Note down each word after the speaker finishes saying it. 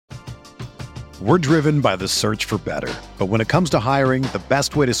We're driven by the search for better. But when it comes to hiring, the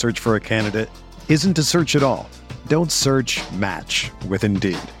best way to search for a candidate isn't to search at all. Don't search, match with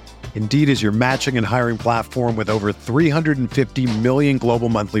Indeed. Indeed is your matching and hiring platform with over 350 million global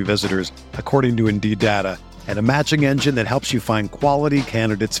monthly visitors, according to Indeed data, and a matching engine that helps you find quality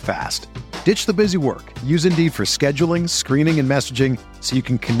candidates fast. Ditch the busy work. Use Indeed for scheduling, screening, and messaging so you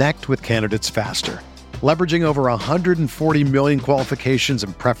can connect with candidates faster. Leveraging over 140 million qualifications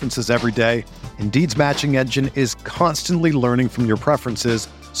and preferences every day, Indeed's matching engine is constantly learning from your preferences,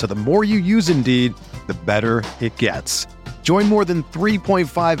 so the more you use Indeed, the better it gets. Join more than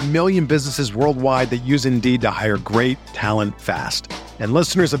 3.5 million businesses worldwide that use Indeed to hire great talent fast. And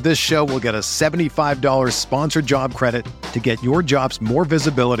listeners of this show will get a $75 sponsored job credit to get your jobs more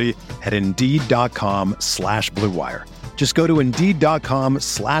visibility at Indeed.com/Blue Wire. Just go to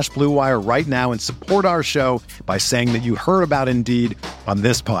Indeed.com/Blue Wire right now and support our show by saying that you heard about Indeed on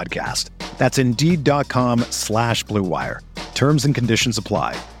this podcast. That's Indeed.com/Blue Wire. Terms and conditions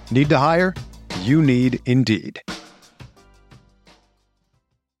apply. Need to hire? You need Indeed.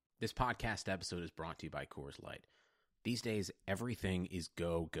 This podcast episode is brought to you by Coors Light. These days, everything is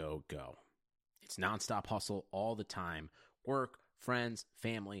go, go, go. It's nonstop hustle all the time. Work, friends,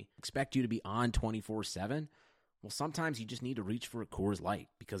 family. Expect you to be on 24/7? Well, sometimes you just need to reach for a Coors Light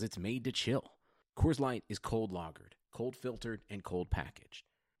because it's made to chill. Coors Light is cold lagered, cold filtered, and cold packaged.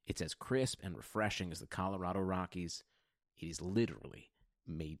 It's as crisp and refreshing as the Colorado Rockies. It is literally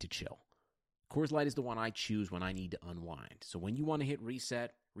made to chill. Coors Light is the one I choose when I need to unwind. So when you want to hit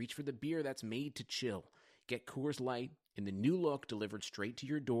reset, reach for the beer that's made to chill. Get Coors Light in the new look delivered straight to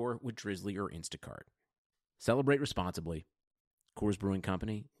your door with Drizzly or Instacart. Celebrate responsibly. Coors Brewing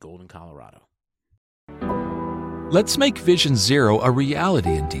Company, Golden, Colorado. Let's make Vision Zero a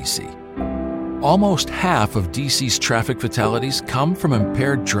reality in D.C. Almost half of D.C.'s traffic fatalities come from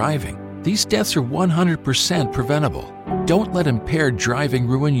impaired driving. These deaths are 100% preventable. Don't let impaired driving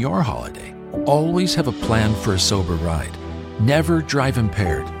ruin your holiday. Always have a plan for a sober ride. Never drive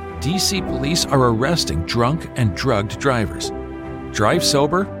impaired. DC police are arresting drunk and drugged drivers. Drive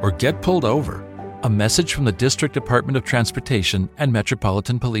sober or get pulled over. A message from the District Department of Transportation and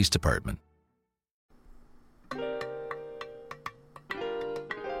Metropolitan Police Department.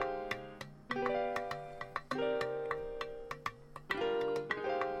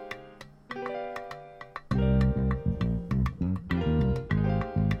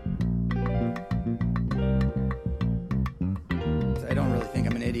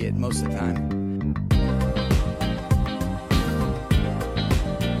 Most of the time.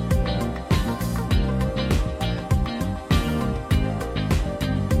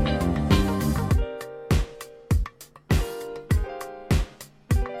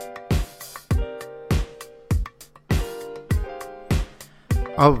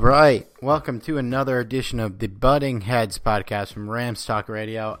 All right, welcome to another edition of the Butting Heads podcast from Rams Talk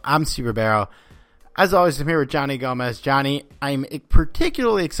Radio. I'm Steve Barrow. As always, I'm here with Johnny Gomez. Johnny, I'm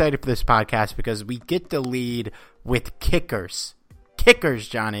particularly excited for this podcast because we get to lead with kickers. Kickers,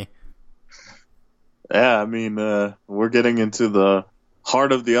 Johnny. Yeah, I mean, we're getting into the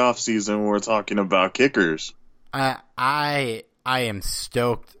heart of the offseason when we're talking about kickers. I am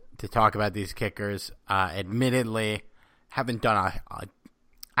stoked to talk about these kickers. Admittedly, I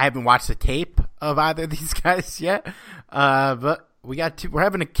haven't watched the tape of either of these guys yet, but we're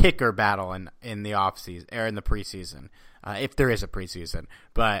having a kicker battle in the off season or in the preseason, if there is a preseason.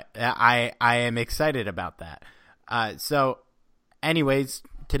 But I am excited about that. So, anyways,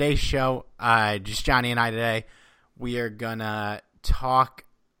 today's show, just Johnny and I today, we are gonna talk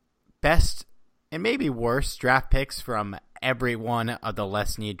best and maybe worst draft picks from every one of the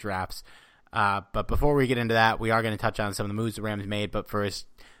less need drafts. But before we get into that, we are going to touch on some of the moves the Rams made. But first,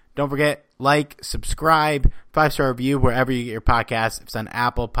 don't forget, like, subscribe, 5-star review wherever you get your podcasts. If it's on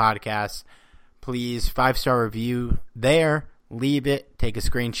Apple Podcasts, please, 5-star review there. Leave it. Take a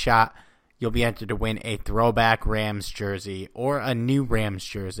screenshot. You'll be entered to win a throwback Rams jersey or a new Rams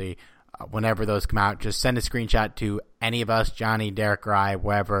jersey whenever those come out. Just send a screenshot to any of us, Johnny, Derek, or I,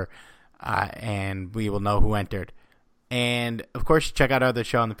 wherever, and we will know who entered. And, of course, check out our other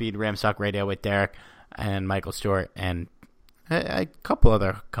show on the feed, Rams Talk Radio with Derek and Michael Stewart and a couple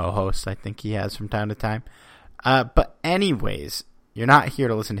other co-hosts I think he has from time to time. But anyways, you're not here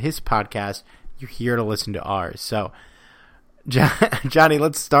to listen to his podcast. You're here to listen to ours. So, Johnny,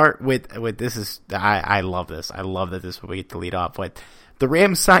 let's start with this. I love this. I love that this is what we get to lead off with. The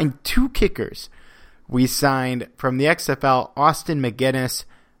Rams signed 2 kickers. We signed from the XFL Austin McGinnis.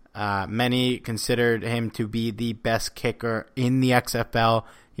 Many considered him to be the best kicker in the XFL.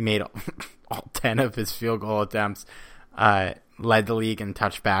 He made all 10 of his field goal attempts. led the league in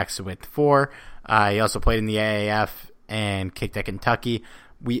touchbacks with 4. He also played in the AAF and kicked at Kentucky.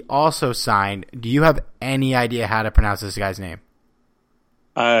 We also signed. Do you have any idea how to pronounce this guy's name?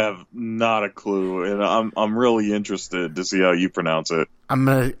 I have not a clue, and I'm really interested to see how you pronounce it. I'm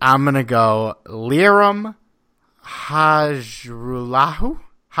gonna go Lirim Hajrulahu.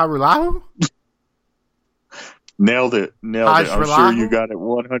 Nailed it. I'm sure you got it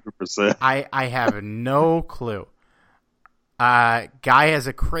 100%. I have no clue. Guy has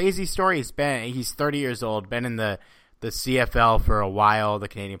a crazy story. He's 30 years old, been in the CFL for a while, the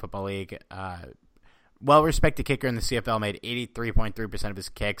Canadian Football League. Well-respected kicker in the CFL, made 83.3% of his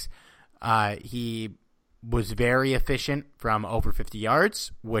kicks. He was very efficient from over 50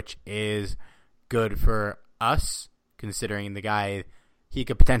 yards, which is good for us, considering the guy he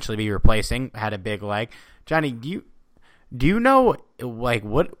could potentially be replacing had a big leg. Johnny, do you know like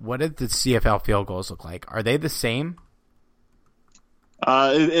what did the CFL field goals look like? Are they the same?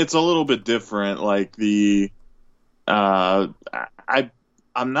 It's a little bit different. Like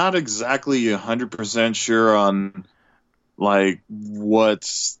I'm not exactly 100% sure on like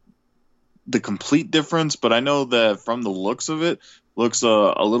what's the complete difference, but I know that from the looks of it, looks a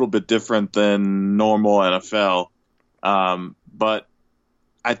little bit different than normal NFL. But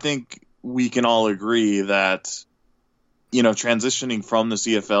I think we can all agree that, transitioning from the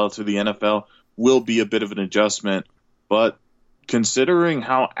CFL to the NFL will be a bit of an adjustment. But considering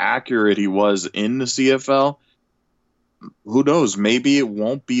how accurate he was in the CFL, who knows? Maybe it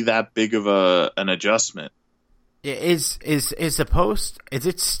won't be that big of an adjustment. Is the post? Is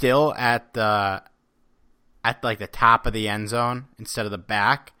it still at the top of the end zone instead of the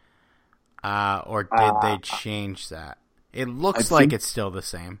back, or did they change that? It looks like it's still the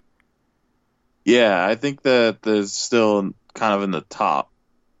same. Yeah, I think that there's still kind of in the top.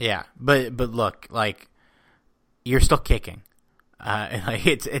 Yeah, but look, like you're still kicking. Like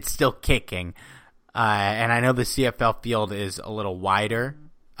it's still kicking. And I know the CFL field is a little wider,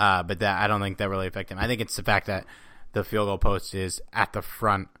 but that I don't think that really affects him. I think it's the fact that the field goal post is at the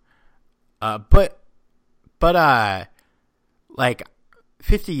front. But like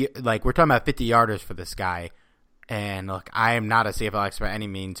 50, like we're talking about 50 yarders for this guy. And look, I am not a CFL expert by any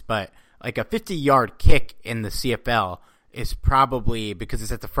means, but like a 50-yard kick in the CFL is probably, because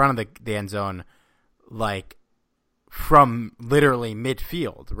it's at the front of the end zone, like from literally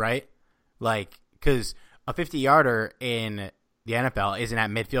midfield, right? Like, because a 50-yarder in the NFL isn't at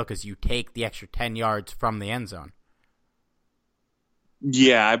midfield because you take the extra 10 yards from the end zone.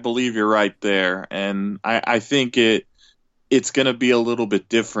 Yeah, I believe you're right there. And I think it's going to be a little bit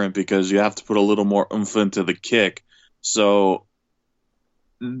different because you have to put a little more oomph into the kick. So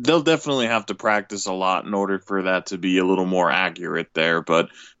they'll definitely have to practice a lot in order for that to be a little more accurate there. But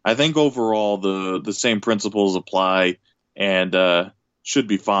I think overall the same principles apply and should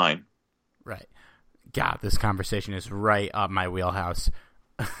be fine. Right. God, this conversation is right up my wheelhouse.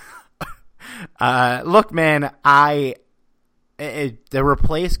 Look, man, to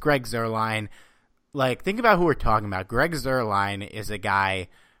replace Greg Zuerlein, like, think about who we're talking about. Greg Zuerlein is a guy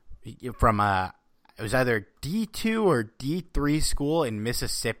from it was either D2 or D3 school in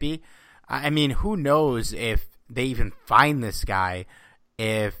Mississippi. I mean, who knows if they even find this guy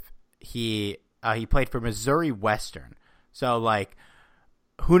if he played for Missouri Western. So, like,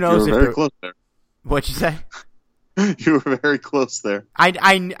 who knows you were very close there. What'd you say? You were very close there.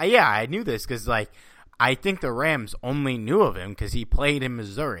 I knew this because, like, I think the Rams only knew of him because he played in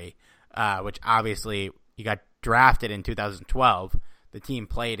Missouri, which obviously he got drafted in 2012. The team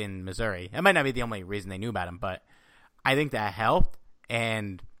played in Missouri. That might not be the only reason they knew about him, but I think that helped.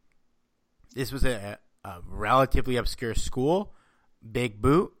 And this was a relatively obscure school. Big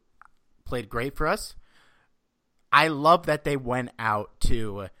boot. Played great for us. I love that they went out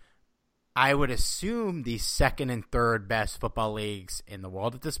to, I would assume, the second and third best football leagues in the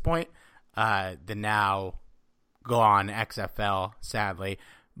world at this point. The now gone XFL, sadly.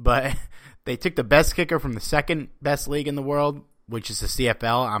 But they took the best kicker from the second best league in the world, which is the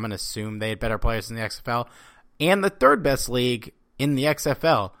CFL. I'm going to assume they had better players than the XFL. And the third best league in the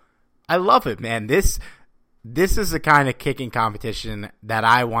XFL. I love it, man. This is the kind of kicking competition that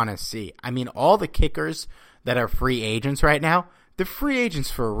I want to see. I mean, all the kickers that are free agents right now, they're free agents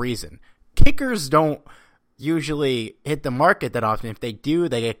for a reason. Kickers don't usually hit the market that often. If they do,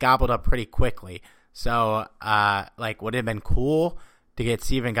 they get gobbled up pretty quickly. So, like, would it have been cool to get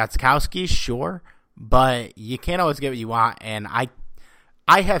Steven Gostkowski? Sure. But you can't always get what you want, and I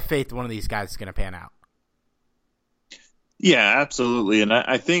have faith one of these guys is going to pan out. Yeah, absolutely. And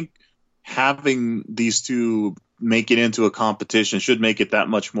I think having these two make it into a competition should make it that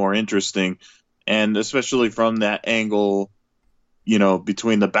much more interesting. And especially from that angle,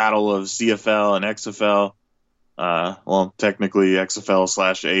 between the battle of CFL and XFL, well, technically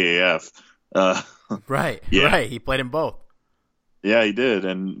XFL/AAF. Right. Yeah. Right. He played in both. Yeah, he did,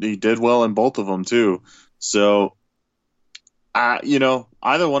 and he did well in both of them too. So,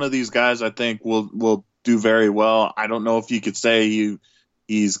 either one of these guys, I think, will do very well. I don't know if you could say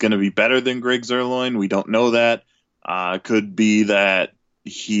he's going to be better than Greg Zuerlein. We don't know that. Could be that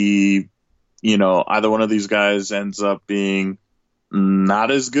he, either one of these guys ends up being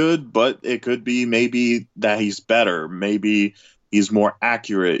not as good, but it could be maybe that he's better. Maybe he's more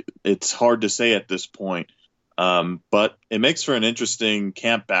accurate. It's hard to say at this point. But it makes for an interesting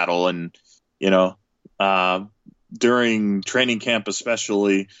camp battle. And, during training camp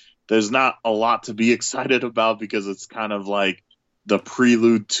especially, there's not a lot to be excited about because it's kind of like the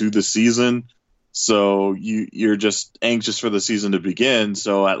prelude to the season. So you're just anxious for the season to begin.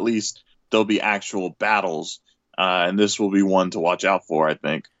 So at least there'll be actual battles. And this will be one to watch out for, I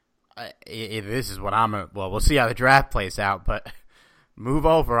think. This is what we'll see how the draft plays out, but move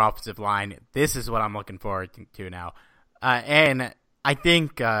over offensive line. This is what I'm looking forward to now. And I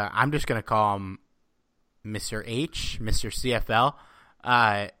think I'm just going to call him Mr. H, Mr. CFL.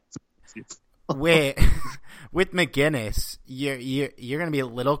 With McGinnis, you're going to be a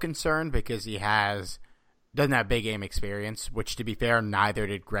little concerned because he doesn't have big game experience, which, to be fair, neither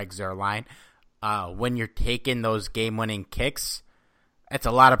did Greg Zuerlein. When you're taking those game-winning kicks, it's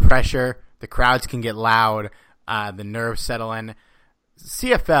a lot of pressure. The crowds can get loud. The nerves settle in.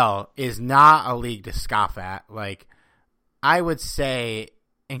 CFL is not a league to scoff at. Like, I would say,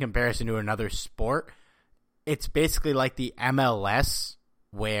 in comparison to another sport, it's basically like the MLS,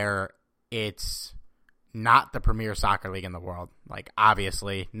 where it's not the premier soccer league in the world. Like,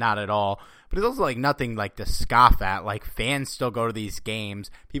 obviously, not at all. But it's also like nothing like to scoff at. Like, fans still go to these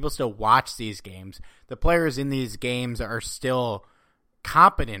games. People still watch these games. The players in these games are still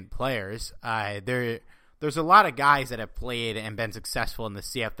competent players. There's a lot of guys that have played and been successful in the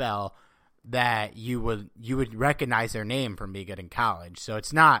CFL that you would recognize their name from being good in college. So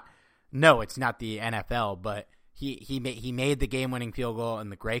it's not the NFL, but he made the game-winning field goal in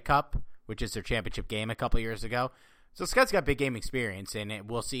the Grey Cup, which is their championship game a couple years ago. So Scott's got big game experience, and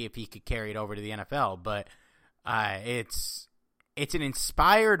we'll see if he could carry it over to the NFL. But it's an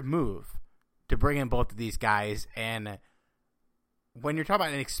inspired move to bring in both of these guys. And when you're talking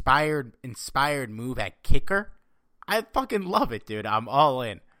about an inspired move at kicker, I fucking love it, dude. I'm all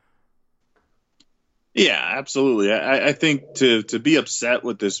in. Yeah, absolutely. I think to be upset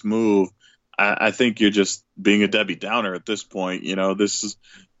with this move, I think you're just being a Debbie Downer at this point. This is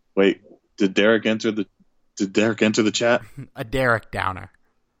 – wait, did Derek enter the chat? A Derek Downer.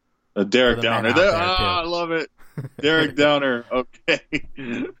 A Derek Downer. I love it. Derek Downer. Okay.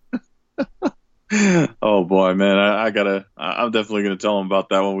 Oh boy, man. I'm definitely going to tell him about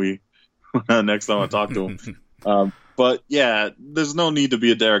that when next time I talk to him. But yeah, there's no need to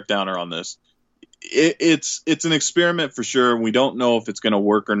be a Derek Downer on this. It's an experiment for sure. We don't know if it's going to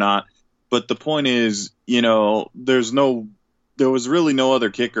work or not. But the point is, there was really no other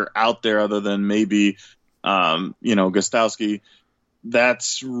kicker out there other than maybe, Gostowski.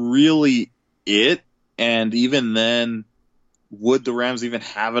 That's really it. And even then, would the Rams even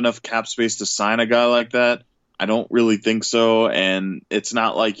have enough cap space to sign a guy like that? I don't really think so. And it's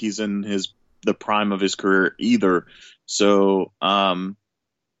not like he's in the prime of his career either. So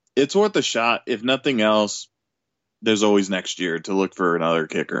it's worth a shot. If nothing else, there's always next year to look for another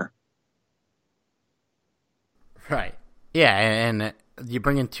kicker. Right. Yeah, and you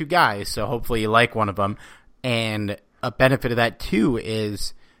bring in two guys, so hopefully you like one of them. And a benefit of that, too,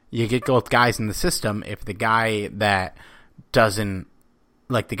 is you get both guys in the system. If the guy that doesn't,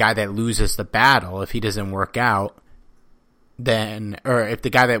 like the guy that loses the battle, if he doesn't work out, then, or if the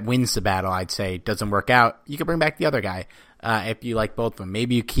guy that wins the battle, I'd say, doesn't work out, you can bring back the other guy if you like both of them.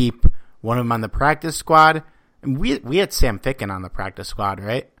 Maybe you keep one of them on the practice squad. And we had Sam Ficken on the practice squad,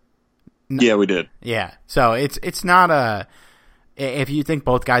 right? Yeah, we did. Yeah, so it's not if you think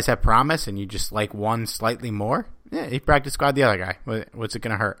both guys have promise and you just like one slightly more, yeah, you practice squad the other guy. What's it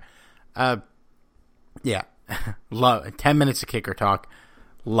going to hurt? Yeah, love 10 minutes of kicker talk.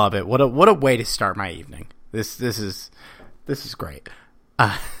 Love it. What a way to start my evening. This is great.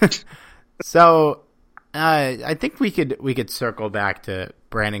 So I think we could circle back to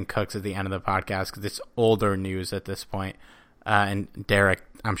Brandin Cooks at the end of the podcast because it's older news at this point. And Derek,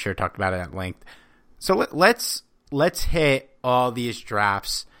 I'm sure, talked about it at length. So let's hit all these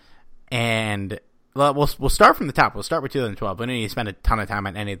drafts, and we'll start from the top. We'll start with 2012. We don't need to spend a ton of time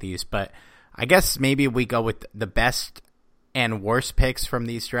on any of these, but I guess maybe we go with the best and worst picks from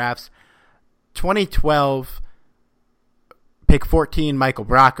these drafts. 2012, Pick 14, Michael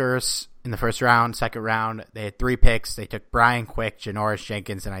Brockers in the first round. Second round, they had 3 picks. They took Brian Quick, Janoris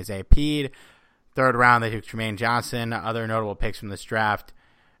Jenkins, and Isaiah Peed. Third round, they took Trumaine Johnson. Other notable picks from this draft,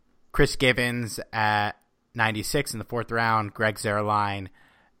 Chris Givens at 96 in the 4th round. Greg Zerline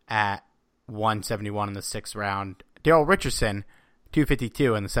at 171 in the 6th round. Daryl Richardson,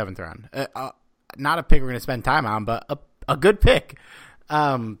 252 in the 7th round. Not a pick we're going to spend time on, but a good pick.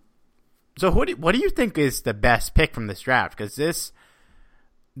 So what do you think is the best pick from this draft? Because this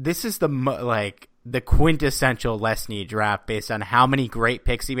is the quintessential Les Snead draft based on how many great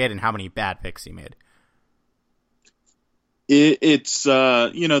picks he made and how many bad picks he made. It's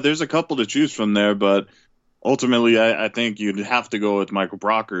there's a couple to choose from there, but ultimately I think you'd have to go with Michael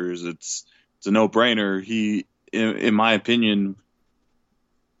Brockers. It's a no-brainer. He, in my opinion,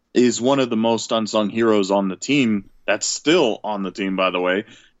 is one of the most unsung heroes on the team. That's still on the team, by the way.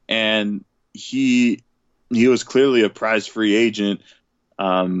 And he was clearly a prize free agent.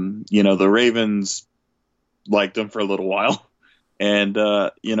 The Ravens liked him for a little while. And,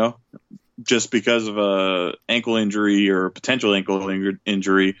 just because of a ankle injury or potential ankle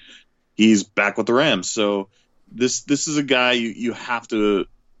injury, he's back with the Rams. So this is a guy you have to,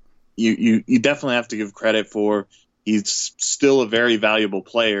 you definitely have to give credit for. He's still a very valuable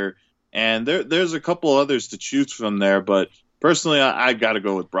player. And there's a couple others to choose from there, but personally, I got to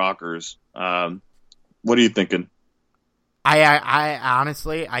go with Brockers. What are you thinking? I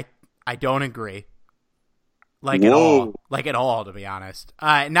honestly, I don't agree. At all, to be honest.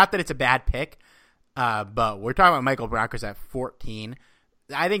 Not that it's a bad pick, but we're talking about Michael Brockers at 14.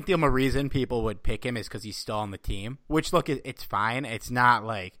 I think the only reason people would pick him is because he's still on the team, which, look, it's fine. It's not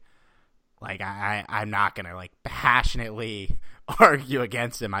I'm not going to passionately argue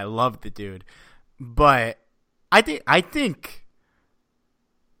against him. I love the dude. But I think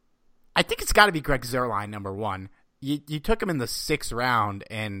it's got to be Greg Zerline, number 1. You took him in the 6th round,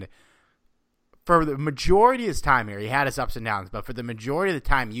 and for the majority of his time here, he had his ups and downs, but for the majority of the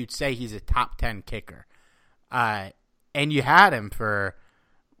time, you'd say he's a top 10 kicker. And you had him for,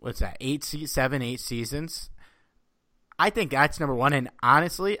 8 seasons? I think that's number 1, and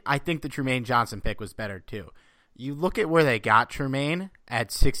honestly, I think the Trumaine Johnson pick was better too. You look at where they got Trumaine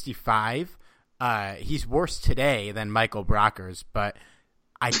at 65. He's worse today than Michael Brockers, but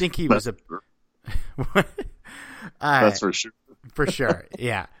I think he was that's for sure. For sure,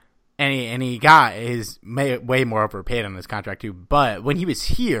 yeah. And he got his way more overpaid on this contract too. But when he was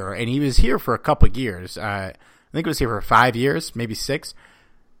here, and he was here for a couple of years, I think it was here for 5 years, maybe 6.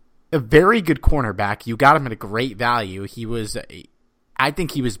 A very good cornerback. You got him at a great value. I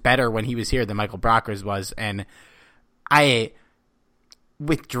think he was better when he was here than Michael Brockers was. And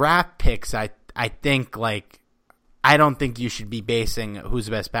with draft picks, I think I don't think you should be basing who's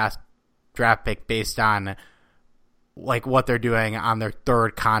the best pass draft pick based on what they're doing on their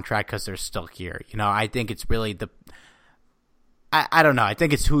 3rd contract because they're still here. I think it's really I don't know. I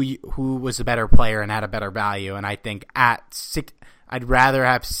think it's who was a better player and had a better value. And I think I'd rather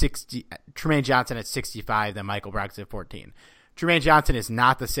have Trumaine Johnson at 65 than Michael Brockers at 14. Trumaine Johnson is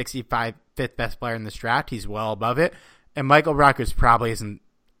not the 65th best player in this draft. He's well above it. And Michael Brockers probably isn't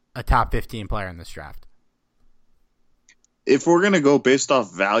a top 15 player in this draft. If we're going to go based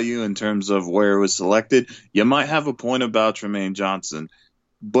off value in terms of where it was selected, you might have a point about Trumaine Johnson.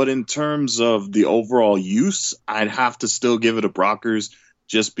 But in terms of the overall use, I'd have to still give it to Brockers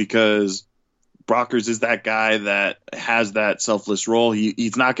just because Brockers is that guy that has that selfless role.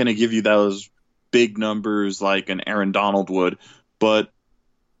 He's not going to give you those big numbers like an Aaron Donald would, but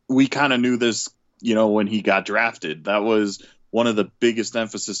we kind of knew this, when he got drafted. That was one of the biggest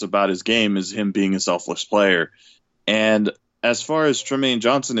emphasis about his game is him being a selfless player. And as far as Trumaine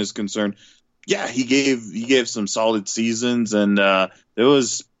Johnson is concerned, yeah, he gave some solid seasons, and there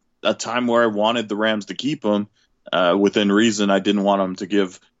was a time where I wanted the Rams to keep him. Within reason, I didn't want him to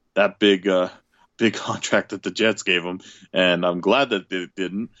give that big contract that the Jets gave him, and I'm glad that they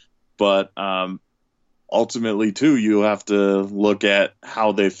didn't. But ultimately, too, you have to look at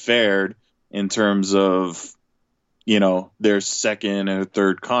how they fared in terms of their 2nd and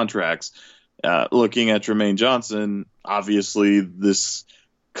 3rd contracts. Looking at Trumaine Johnson, obviously this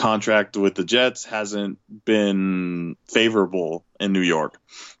contract with the Jets hasn't been favorable in New York.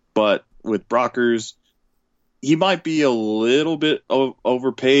 But with Brockers, he might be a little bit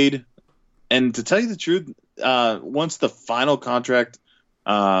overpaid. And to tell you the truth, once the final contract,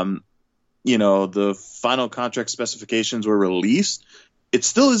 the final contract specifications were released, it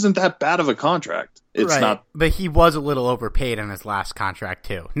still isn't that bad of a contract. It's right, not, but he was a little overpaid in his last contract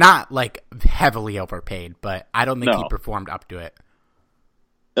too. Not heavily overpaid, but I don't think he performed up to it.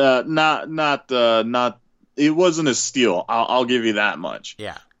 Not. it wasn't a steal. I'll give you that much.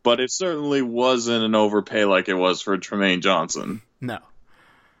 Yeah. But it certainly wasn't an overpay like it was for Tremaine Johnson. No.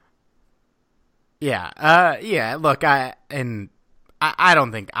 Yeah. Look, I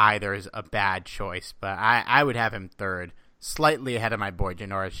don't think either is a bad choice, but I would have him third, slightly ahead of my boy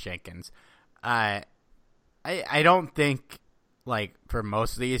Janoris Jenkins. I don't think, like, for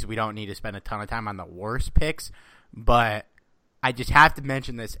most of these, we don't need to spend a ton of time on the worst picks, but I just have to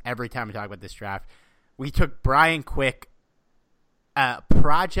mention this every time we talk about this draft. We took Brian Quick, a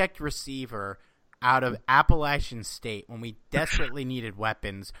project receiver out of Appalachian State when we desperately needed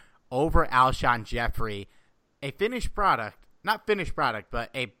weapons, over Alshon Jeffrey, a finished product, not finished product, but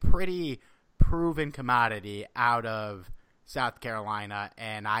a pretty proven commodity out of South Carolina,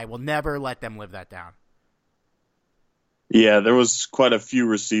 and I will never let them live that down. Yeah, there was quite a few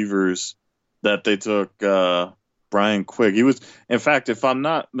receivers that they took. Brian Quick, he was, in fact, if I'm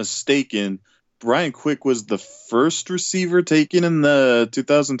not mistaken, Brian Quick was the first receiver taken in the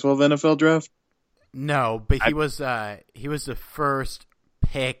 2012 NFL draft. No, but he was the first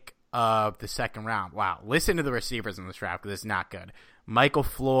pick of the second round. Wow, listen to the receivers in this draft because it's not good.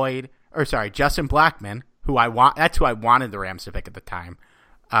 Justin Blackman, that's who I wanted the Rams to pick at the time,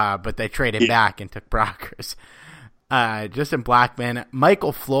 but they traded back and took Brockers. Justin Blackman,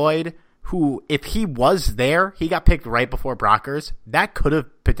 Michael Floyd, who, if he was there, he got picked right before Brockers. That could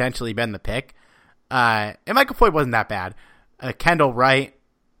have potentially been the pick. And Michael Floyd wasn't that bad. Kendall Wright,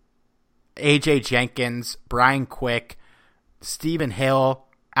 AJ Jenkins, Brian Quick, Stephen Hill,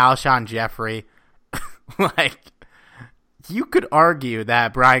 Alshon Jeffrey. Like, you could argue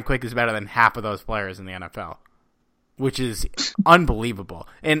that Brian Quick is better than half of those players in the NFL, which is unbelievable.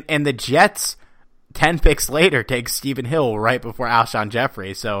 And the Jets, 10 picks later, take Stephen Hill right before Alshon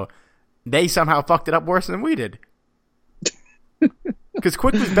Jeffrey, so they somehow fucked it up worse than we did. Because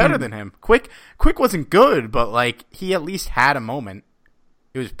Quick was better than him. Quick wasn't good, but, like, he at least had a moment.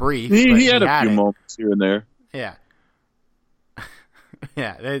 It was brief. He had a few moments here and there. Yeah.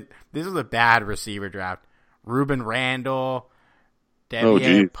 Yeah, this was a bad receiver draft. Ruben Randall,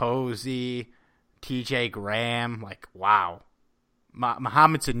 Devian Posey, TJ Graham. Like, wow.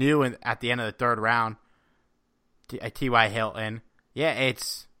 Mohamed Sanu at the end of the third round. T.Y. Hilton. Yeah,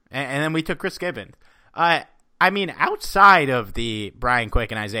 and then we took Chris Gibbons. I mean, outside of the Brian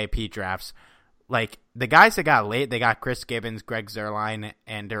Quick and Isaiah Pete drafts, like, the guys that got late, they got Chris Gibbons, Greg Zuerlein,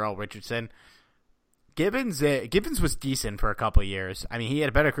 and Darrell Richardson. Gibbons was decent for a couple of years. I mean, he had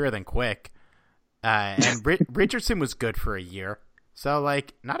a better career than Quick. And Richardson was good for a year. So,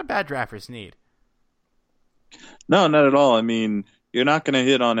 like, not a bad draft for Snead. No, not at all. I mean, you're not going to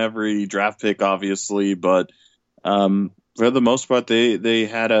hit on every draft pick, obviously, but for the most part, they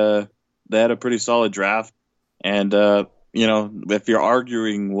had a pretty solid draft. And if you're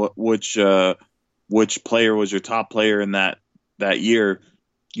arguing which player was your top player in that year,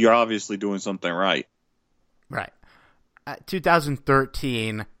 you're obviously doing something right. Right.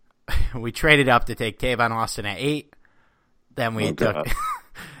 2013, we traded up to take Tavon Austin at 8. Then we took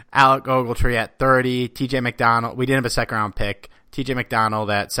Alec Ogletree at 30. TJ McDonald. We didn't have a second round pick. TJ McDonald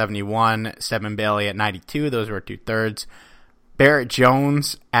at 71. Stedman Bailey at 92. Those were 2/3. Barrett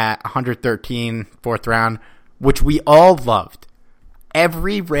Jones at 113, fourth round, which we all loved.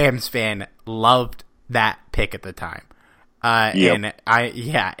 Every Rams fan loved that pick at the time. Yep.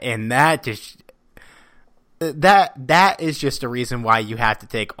 And that is just a reason why you have to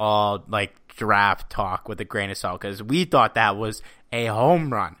take all, like, draft talk with a grain of salt, because we thought that was a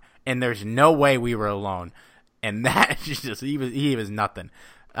home run, and there's no way we were alone. And that just he was nothing.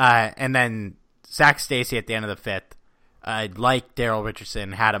 And then Zach Stacy at the end of the 5th, like Darrell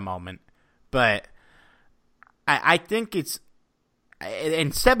Richardson, had a moment, but I think it's.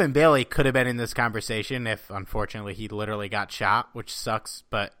 And Stedman Bailey could have been in this conversation if, unfortunately, he literally got shot, which sucks,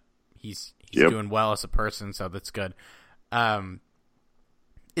 but he's doing well as a person, so that's good.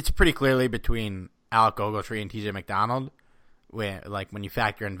 It's pretty clearly between Alec Ogletree and TJ McDonald, when you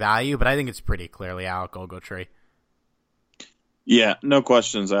factor in value, but I think it's pretty clearly Alec Ogletree. Yeah, no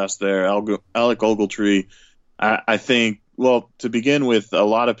questions asked there. Alec Ogletree, I think, well, to begin with, a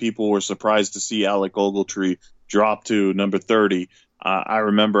lot of people were surprised to see Alec Ogletree drop to number 30. I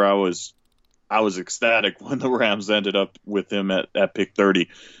remember I was ecstatic when the Rams ended up with him at pick 30.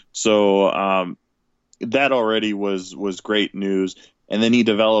 So that already was great news. And then he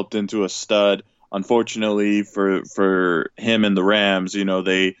developed into a stud. Unfortunately for him and the Rams,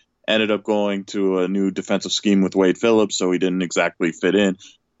 they ended up going to a new defensive scheme with Wade Phillips, so he didn't exactly fit in.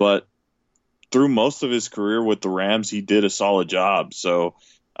 But through most of his career with the Rams, he did a solid job. So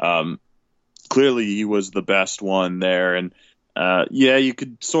clearly he was the best one there. And Yeah, you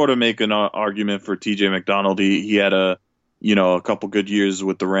could sort of make an argument for T.J. McDonald. He had a couple good years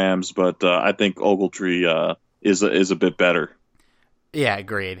with the Rams, but I think Ogletree is a bit better. Yeah,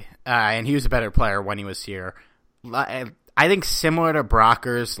 agreed. And he was a better player when he was here. I think similar to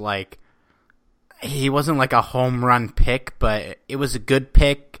Brockers, like he wasn't like a home run pick, but it was a good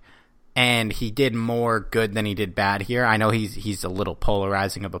pick, and he did more good than he did bad here. I know he's a little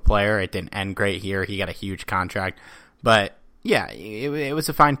polarizing of a player. It didn't end great here. He got a huge contract, but yeah, it was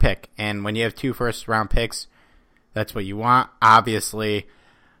a fine pick. And when you have 2 first-round picks, that's what you want. Obviously,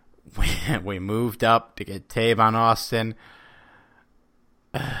 we moved up to get Tavon Austin.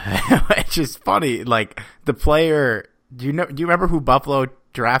 It's just funny. Like the player, do you remember who Buffalo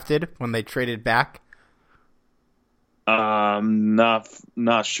drafted when they traded back?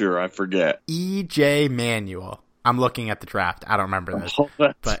 Not sure. I forget. E.J. Manuel. I'm looking at the draft. I don't remember this. Oh,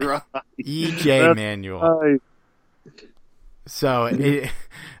 that's but right. E.J. Manuel. Right. So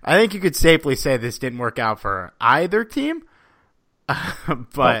I think you could safely say this didn't work out for either team.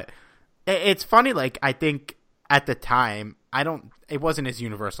 But it's funny. Like I think at the time, it wasn't as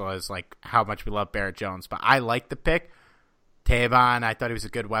universal as like how much we love Barrett Jones, but I liked the pick. Tavon, I thought he was a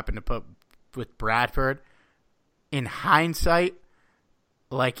good weapon to put with Bradford. In hindsight,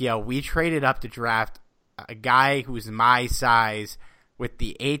 like, we traded up to draft a guy who's my size with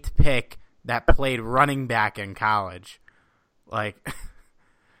the 8th pick that played running back in college. Like,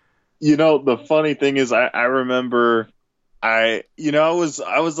 the funny thing is, I remember, I was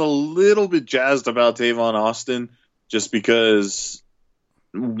a little bit jazzed about Tavon Austin just because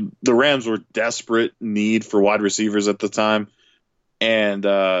the Rams were desperate need for wide receivers at the time. And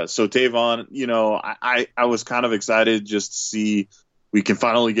so Tavon, I was kind of excited just to see we can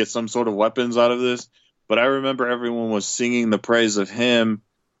finally get some sort of weapons out of this. But I remember everyone was singing the praise of him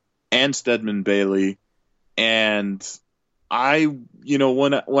and Stedman Bailey. And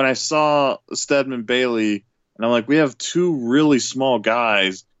when I saw Stedman Bailey, and I'm like, we have 2 really small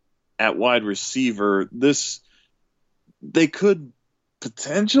guys at wide receiver. They could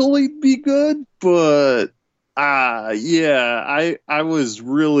potentially be good, but I was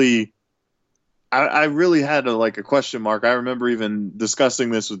really, I really had a question mark. I remember even discussing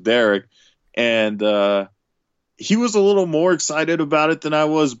this with Derek, and he was a little more excited about it than I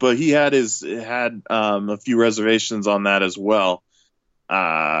was, but he had a few reservations on that as well.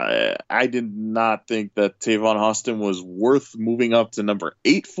 I did not think that Tavon Austin was worth moving up to number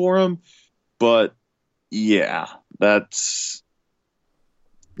 8 for him, but yeah, it's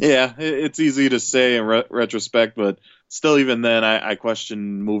easy to say in retrospect, but still, even then, I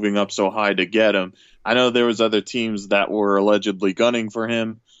question moving up so high to get him. I know there was other teams that were allegedly gunning for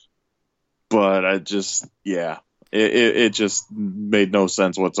him, but it just made no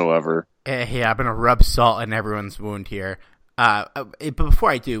sense whatsoever. Yeah, I'm gonna rub salt in everyone's wound here. But before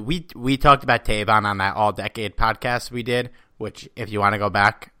I do, we talked about Tavon on that All Decade podcast we did, which if you want to go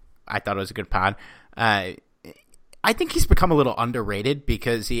back, I thought it was a good pod. I think he's become a little underrated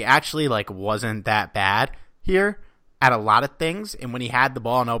because he actually wasn't that bad here at a lot of things. And when he had the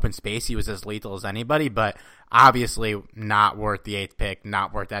ball in open space, he was as lethal as anybody, but obviously not worth the 8th pick,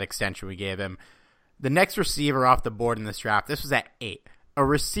 not worth that extension we gave him. The next receiver off the board in this draft, this was at 8. A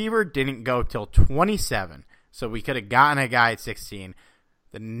receiver didn't go till 27, so we could have gotten a guy at 16.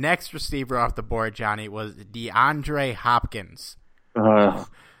 The next receiver off the board, Johnny, was DeAndre Hopkins.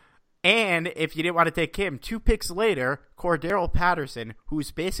 And if you didn't want to take him, 2 picks later, Cordero Patterson,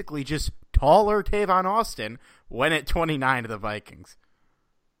 who's basically just taller Tavon Austin, went at 29 to the Vikings.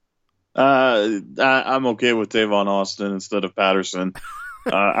 I'm okay with Tavon Austin instead of Patterson.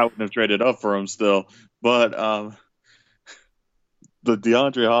 I wouldn't have traded up for him still. But the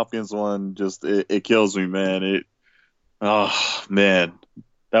DeAndre Hopkins one, just it kills me, man. Man,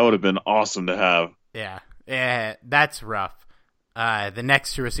 that would have been awesome to have. Yeah, that's rough. The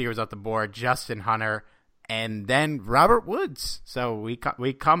next 2 receivers off the board, Justin Hunter, and then Robert Woods. So we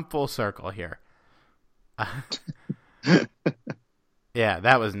come full circle here. Yeah,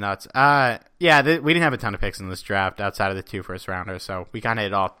 that was nuts. We didn't have a ton of picks in this draft outside of the 2 first rounders, so we kind of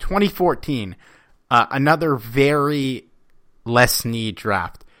hit all. 2014, another very less need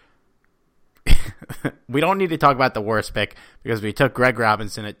draft. We don't need to talk about the worst pick because we took Greg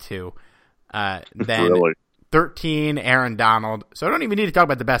Robinson at 2. Then really? 13, Aaron Donald. So I don't even need to talk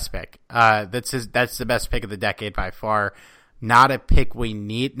about the best pick. That's the best pick of the decade by far. Not a pick we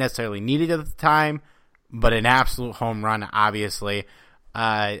necessarily needed at the time, but an absolute home run, obviously.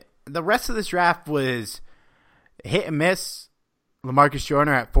 The rest of this draft was hit and miss. LaMarcus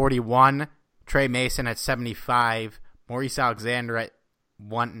Joyner at 41, Trey Mason at 75, Maurice Alexander at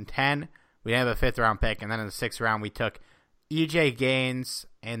 110. We didn't have a 5th round pick, and then in the 6th round we took EJ Gaines,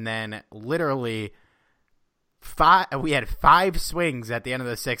 and then literally we had 5 swings at the end of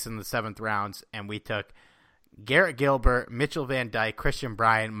the 6th and the 7th rounds, and we took Garrett Gilbert, Mitchell Van Dyke, Christian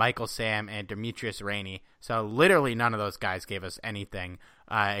Bryant, Michael Sam, and Demetrius Rainey. So literally none of those guys gave us anything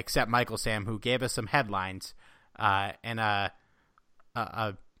except Michael Sam, who gave us some headlines and a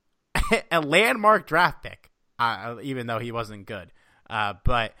landmark draft pick, even though he wasn't good.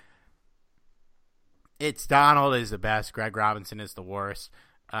 But it's Donald is the best. Greg Robinson is the worst.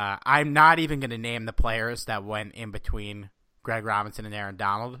 I'm not even going to name the players that went in between Greg Robinson and Aaron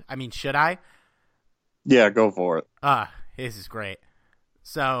Donald. I mean, should I? Yeah, go for it. This is great.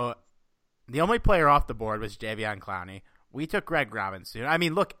 So the only player off the board was Jadeveon Clowney. We took Greg Robinson. I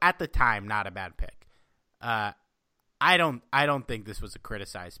mean, look, at the time, not a bad pick. I don't think this was a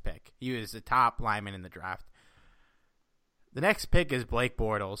criticized pick. He was the top lineman in the draft. The next pick is Blake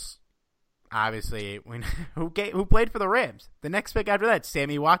Bortles, obviously, who played for the Rams. The next pick after that,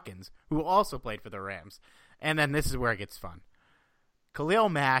 Sammy Watkins, who also played for the Rams. And then this is where it gets fun. Khalil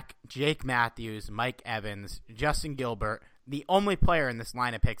Mack, Jake Matthews, Mike Evans, Justin Gilbert, the only player in this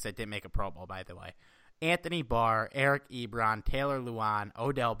line of picks that didn't make a Pro Bowl, by the way. Anthony Barr, Eric Ebron, Taylor Lewan,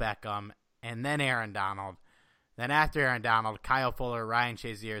 Odell Beckham, and then Aaron Donald. Then after Aaron Donald, Kyle Fuller, Ryan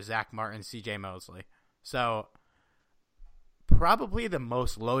Shazier, Zach Martin, CJ Mosley. So probably the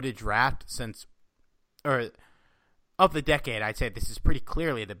most loaded draft of the decade. I'd say this is pretty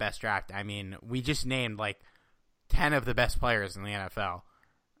clearly the best draft. I mean, we just named like 10 of the best players in the NFL.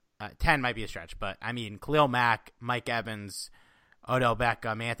 10 might be a stretch, but I mean, Khalil Mack, Mike Evans, Odell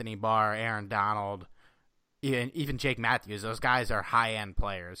Beckham, Anthony Barr, Aaron Donald, even Jake Matthews. Those guys are high-end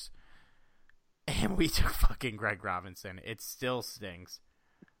players. And we took fucking Greg Robinson. It still stings.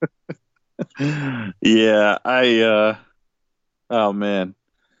 Yeah, oh man.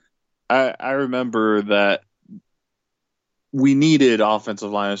 I remember that we needed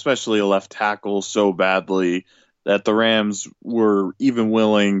offensive line, especially a left tackle, so badly that the Rams were even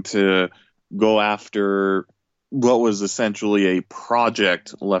willing to go after what was essentially a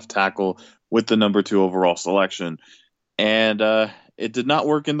project left tackle with the number 2 overall selection. And it did not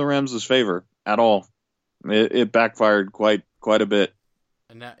work in the Rams' favor at all. It backfired quite a bit.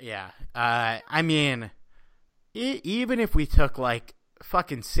 Yeah. I mean, even if we took like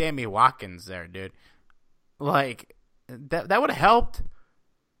fucking Sammy Watkins there, dude, like that would have helped.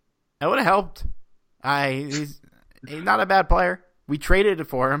 That would have helped. He's not a bad player. We traded it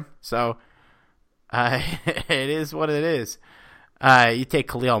for him, so it is what it is. You take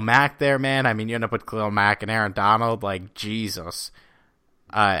Khalil Mack there, man. I mean, you end up with Khalil Mack and Aaron Donald, like Jesus.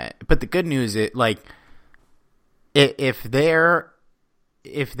 But the good news is, like, if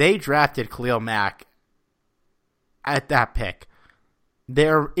they drafted Khalil Mack at that pick,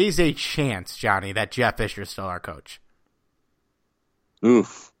 there is a chance, Johnny, that Jeff Fisher is still our coach.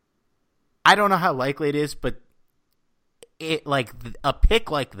 Oof. I don't know how likely it is, but a pick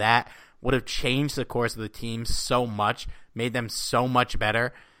like that would have changed the course of the team so much, made them so much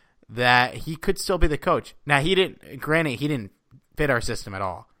better, that he could still be the coach. Now, he didn't fit our system at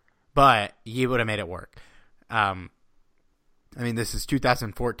all, but he would have made it work. I mean, this is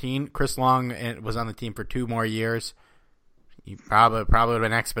 2014. Chris Long was on the team for 2 more years. He probably would have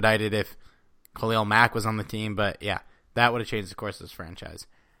been expedited if Khalil Mack was on the team, but yeah, that would have changed the course of this franchise.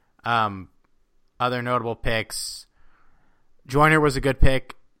 Other notable picks, Joyner was a good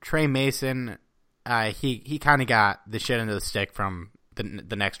pick. Trey Mason, he kind of got the shit into the stick from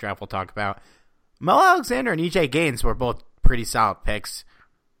the next draft we'll talk about. Mel Alexander and EJ Gaines were both pretty solid picks.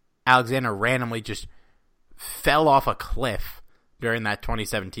 Alexander randomly just fell off a cliff during that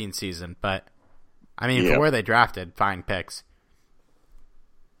 2017 season, but I mean, for where they drafted, fine picks.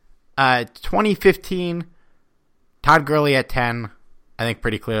 2015, Todd Gurley at 10. I think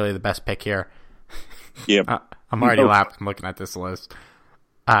pretty clearly the best pick here. Yep. I'm already laughing looking at this list.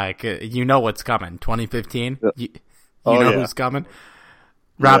 You know what's coming. 2015. You know who's coming.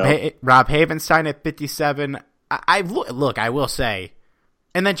 Rob Havenstein at 57. I will say,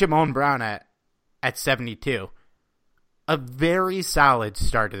 and then Jamon Brown at 72. A very solid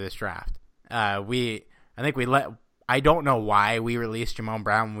start to this draft. I don't know why we released Jamon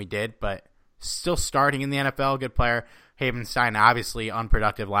Brown when we did, but still starting in the NFL, good player. Havenstein, obviously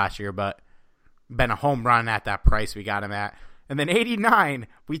unproductive last year, but been a home run at that price we got him at. And then 89,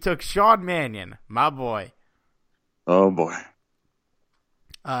 we took Sean Mannion, my boy. Oh, boy.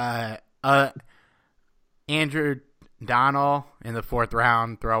 Andrew Donald in the 4th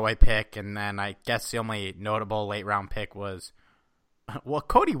round, throwaway pick. And then I guess the only notable late round pick was, well,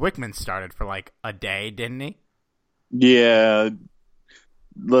 Cody Wickman started for like a day, didn't he? Yeah.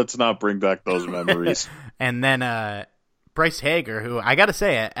 Let's not bring back those memories. And then Bryce Hager, who I got to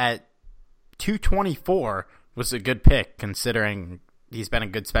say at 224 was a good pick considering he's been a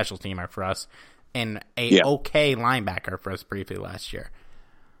good special teamer for us and okay linebacker for us briefly last year.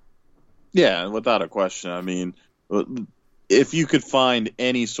 Yeah, without a question. I mean, if you could find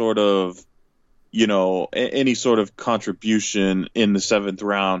any sort of, any sort of contribution in the 7th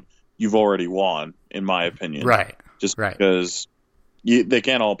round, you've already won, in my opinion. Right. Just right. because they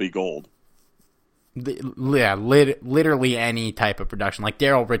can't all be gold. Yeah, literally any type of production. Like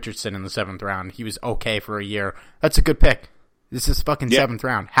Daryl Richardson in the 7th round, he was okay for a year. That's a good pick. This is fucking 7th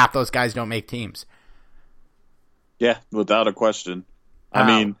round. Half those guys don't make teams. Yeah, without a question. I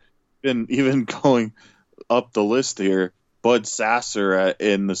mean, even going up the list here, Bud Sasser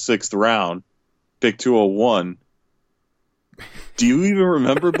in the 6th round, pick 201. Do you even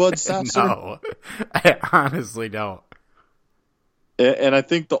remember Bud Sasser? No, I honestly don't. And I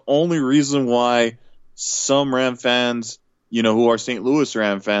think the only reason why some Ram fans, who are St. Louis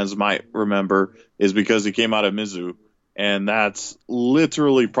Ram fans might remember is because he came out of Mizzou. And that's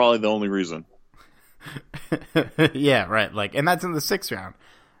literally probably the only reason. Yeah, right. And that's in the 6th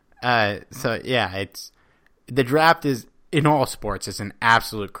round. So yeah, it's the draft is in all sports is an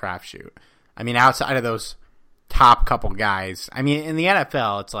absolute crapshoot. I mean, outside of those top couple guys, I mean, in the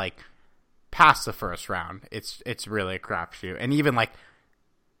NFL, it's like past the 1st round, it's really a crapshoot. And even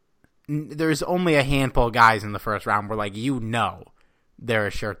there's only a handful of guys in the 1st round where they're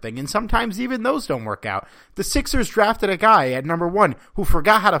a sure thing, and sometimes even those don't work out. The Sixers drafted a guy at number 1 who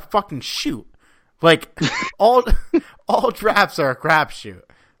forgot how to fucking shoot. All drafts are a crapshoot.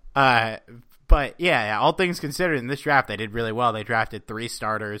 But yeah, all things considered, in this draft, they did really well. They drafted 3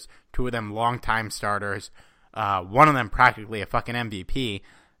 starters, 2 of them longtime starters, one of them practically a fucking MVP,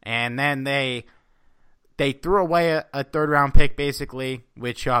 and then they threw away a 3rd round pick basically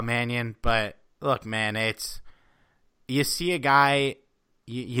with Shaw Mannion. But look, man, you see a guy.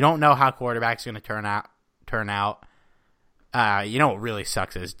 You don't know how quarterback's going to turn out. What really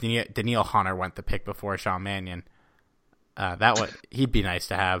sucks is Daniil Hunter went the pick before Shawn Mannion. He'd be nice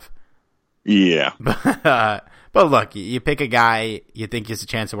to have. Yeah. But look, you pick a guy you think has a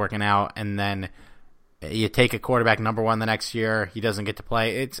chance of working out, and then you take a quarterback number 1 the next year. He doesn't get to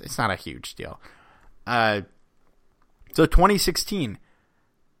play. It's not a huge deal. So 2016,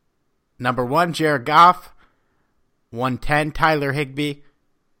 number 1 Jared Goff, 110 Tyler Higbee,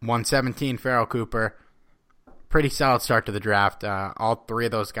 117 Farrell Cooper. Pretty solid start to the draft. All 3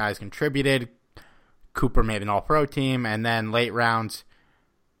 of those guys contributed. Cooper made an all-pro team, and then late rounds,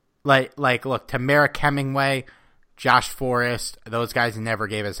 look, Tamarick Hemingway, Josh Forrest, those guys never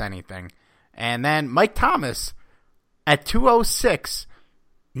gave us anything. And then Mike Thomas at 206,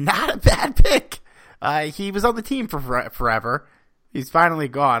 not a bad pick. He was on the team for forever. He's finally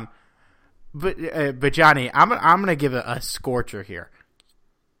gone. But Johnny, I'm gonna give a scorcher here.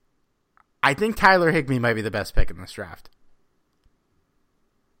 I think Tyler Higbee might be the best pick in this draft.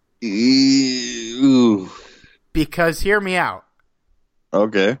 Ooh. Because hear me out.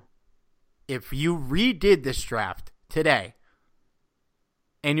 Okay. If you redid this draft today,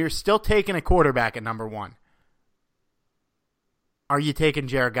 and you're still taking a quarterback at number 1, are you taking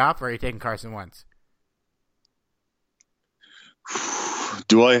Jared Goff or are you taking Carson Wentz?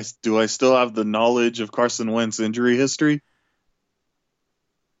 Do I still have the knowledge of Carson Wentz injury history?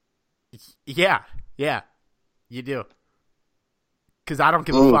 Yeah, you do. Because I don't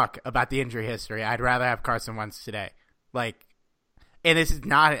give a fuck about the injury history. I'd rather have Carson Wentz today. And this is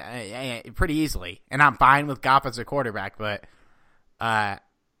not pretty easily. And I'm fine with Goff as a quarterback, but I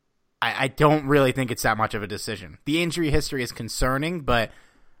don't really think it's that much of a decision. The injury history is concerning, but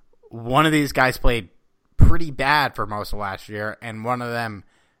one of these guys played pretty bad for most of last year, and one of them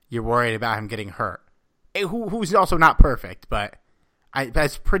you're worried about him getting hurt. Who's also not perfect, but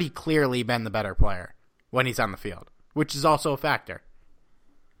has pretty clearly been the better player when he's on the field, which is also a factor.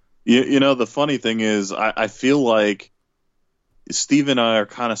 The funny thing is, I feel like Steve and I are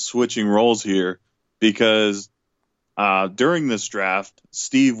kind of switching roles here because during this draft,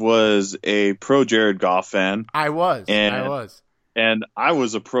 Steve was a pro Jared Goff fan. I was. And I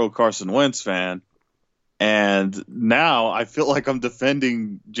was a pro Carson Wentz fan. And now I feel like I'm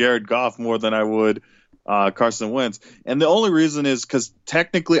defending Jared Goff more than I would Carson Wentz. And the only reason is because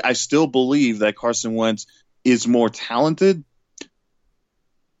technically I still believe that Carson Wentz is more talented,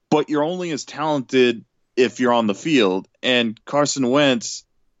 but you're only as talented if you're on the field. And Carson Wentz,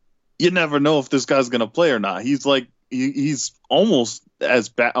 you never know if this guy's going to play or not. He's he's almost as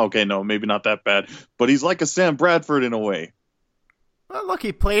bad. Okay, no, maybe not that bad, but he's like a Sam Bradford in a way. Well, look,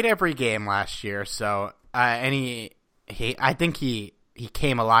 he played every game last year, so and I think he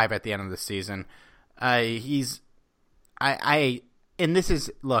came alive at the end of the season. And this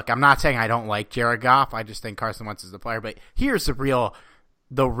is, look, I'm not saying I don't like Jared Goff. I just think Carson Wentz is the player. But here's the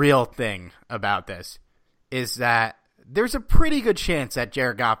real thing about this is that there's a pretty good chance that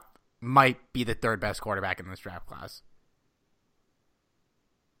Jared Goff might be the third best quarterback in this draft class.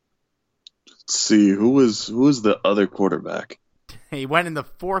 Let's see, who was the other quarterback? He went in the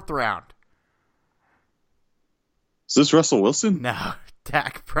 4th round. Is this Russell Wilson? No,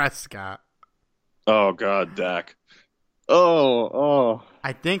 Dak Prescott. Oh God, Dak. Oh.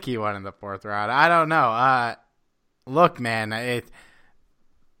 I think he went in the 4th round. I don't know. Look, man,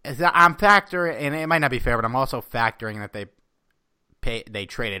 I'm factoring, and it might not be fair, but I'm also factoring that they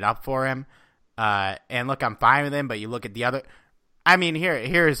traded up for him. And look, I'm fine with him, but you look at the other. I mean,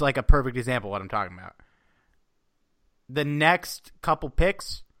 here's like a perfect example of what I'm talking about. The next couple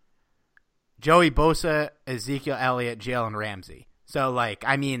picks, Joey Bosa, Ezekiel Elliott, Jalen Ramsey. So, like,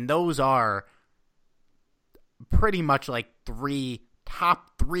 I mean, those are pretty much like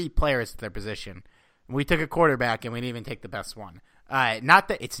top three players at their position. We took a quarterback, and we didn't even take the best one. Not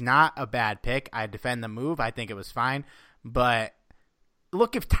that it's not a bad pick. I defend the move. I think it was fine. But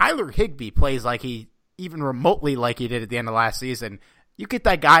look, if Tyler Higbee plays like he even remotely like he did at the end of last season, you get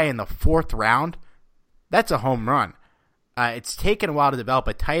that guy in the 4th round, that's a home run. It's taken a while to develop,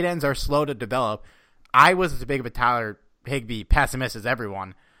 but tight ends are slow to develop. I was as big of a Tyler Higbee pessimist as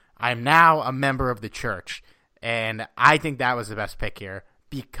everyone. I'm now a member of the church, and I think that was the best pick here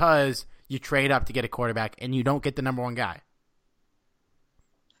because you trade up to get a quarterback and you don't get the number one guy.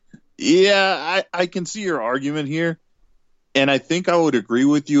 Yeah, I can see your argument here, and I think I would agree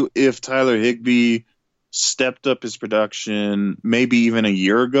with you if Tyler Higbee stepped up his production maybe even a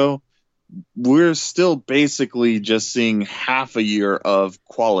year ago. We're still basically just seeing half a year of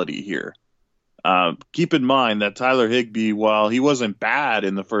quality here. Keep in mind that Tyler Higbee, while he wasn't bad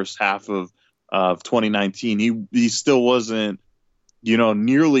in the first half of 2019, he still wasn't,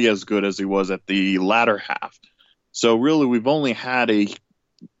 nearly as good as he was at the latter half. So really, we've only had a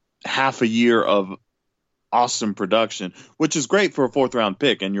half a year of awesome production, which is great for a 4th round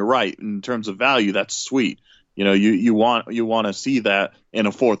pick. And you're right, in terms of value, that's sweet. You want to see that in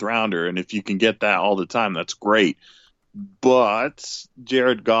a 4th rounder, and if you can get that all the time, that's great. But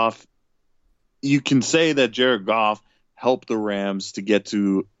Jared Goff, you can say that Jared Goff helped the Rams to get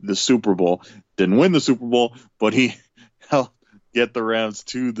to the Super Bowl. Didn't win the Super Bowl, but he helped get the Rams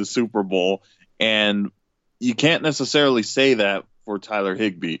to the Super Bowl, and you can't necessarily say that for Tyler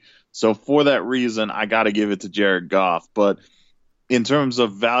Higbee. So for that reason, I got to give it to Jared Goff. But in terms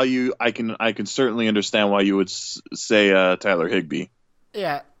of value, I can certainly understand why you would say Tyler Higbee.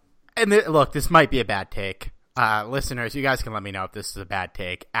 Yeah, and look, this might be a bad take. Listeners, you guys can let me know if this is a bad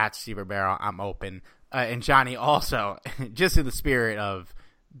take. At Steve Barrow, I'm open. And Johnny, also, just in the spirit of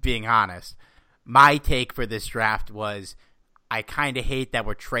being honest, my take for this draft was I kind of hate that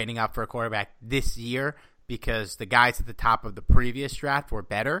we're trading up for a quarterback this year because the guys at the top of the previous draft were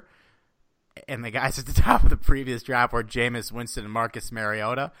better. And the guys at the top of the previous draft were Jameis Winston and Marcus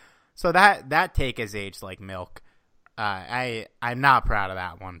Mariota. So that take has aged like milk. I'm not proud of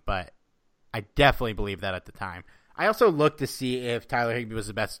that one, but I definitely believe that at the time. I also looked to see if Tyler Higbee was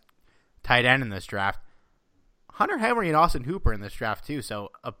the best tight end in this draft. Hunter Henry and Austin Hooper in this draft too,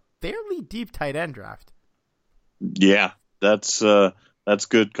 so a fairly deep tight end draft. Yeah, that's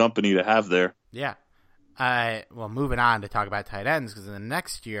good company to have there. Yeah. Well, moving on to talk about tight ends, because in the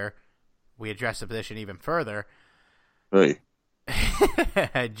next year we address the position even further. Hey.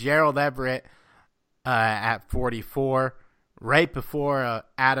 Gerald Everett at 44, right before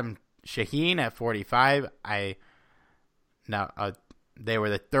Adam Shaheen at 45. They were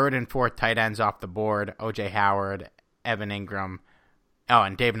the 3rd and 4th tight ends off the board. O.J. Howard, Evan Ingram. Oh,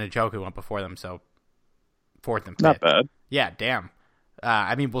 and David Njoku went before them, so 4th and 5th. Not bad. Yeah, damn.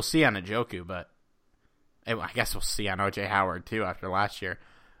 We'll see on Njoku, but I guess we'll see on O.J. Howard, too, after last year.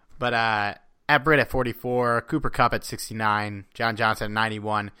 But Everett at 44, Cooper Kupp at 69, John Johnson at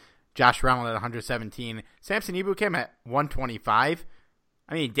 91, Josh Reynolds at 117, Samson Ebukam at 125.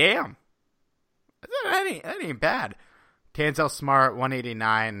 I mean, damn. That ain't bad. Tanzel Smart,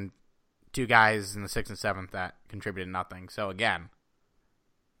 189, 2 guys in the 6th and 7th that contributed nothing. So, again,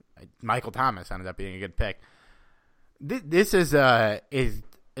 Michael Thomas ended up being a good pick. This is an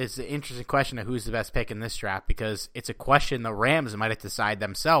interesting question of who's the best pick in this draft, because it's a question the Rams might have to decide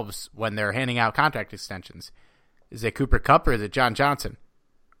themselves when they're handing out contract extensions. Is it Cooper Kupp or is it John Johnson?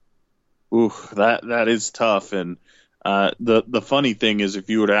 Ooh, that is tough. And the funny thing is, if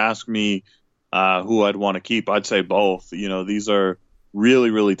you were to ask me who I'd want to keep, I'd say both. These are really,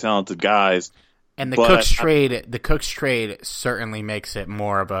 really talented guys. And the Cooks trade certainly makes it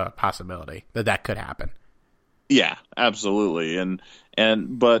more of a possibility that could happen. Yeah, absolutely.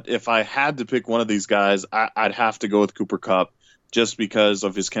 But if I had to pick one of these guys, I'd have to go with Cooper Kupp just because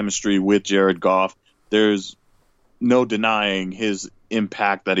of his chemistry with Jared Goff. There's no denying his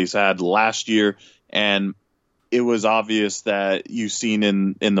impact that he's had last year, and it was obvious that you've seen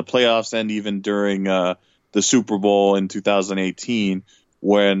in the playoffs and even during the Super Bowl in 2018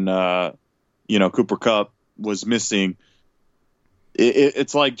 when Cooper Kupp was missing.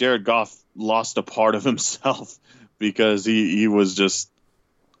 It's like Jared Goff lost a part of himself because he was just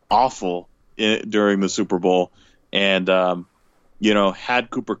awful during the Super Bowl. And, had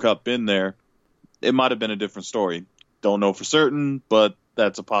Cooper Kupp been there, it might have been a different story. Don't know for certain, but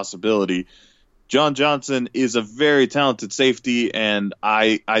that's a possibility. John Johnson is a very talented safety, and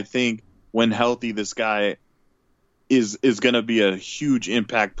I think when healthy, this guy is going to be a huge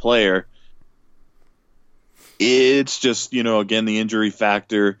impact player. It's just, again, the injury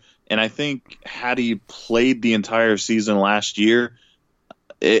factor. And I think had he played the entire season last year,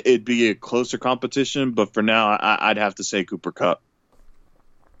 it'd be a closer competition. But for now, I'd have to say Cooper Kupp.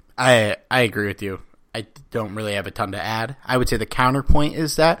 I agree with you. I don't really have a ton to add. I would say the counterpoint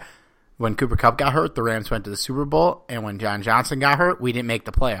is that when Cooper Kupp got hurt, the Rams went to the Super Bowl. And when John Johnson got hurt, we didn't make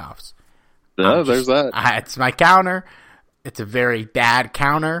the playoffs. Yeah, there's that. It's my counter. It's a very bad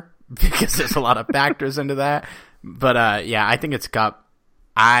counter because there's a lot of factors into that. But, I think it's Kupp.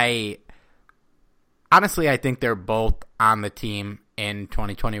 I think they're both on the team in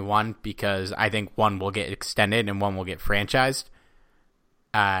 2021 because I think one will get extended and one will get franchised.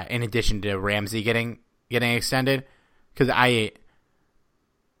 In addition to Ramsey getting extended, because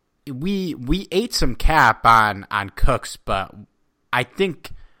we ate some cap on Cooks, but I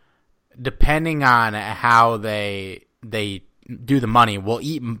think depending on how they do the money, we'll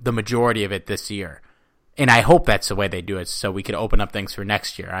eat the majority of it this year. And I hope that's the way they do it so we could open up things for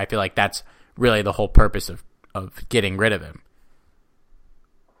next year. I feel like that's really the whole purpose of getting rid of him.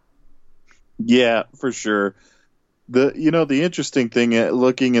 Yeah, for sure. The interesting thing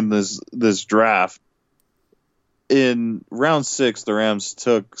looking in this draft, in round 6, the Rams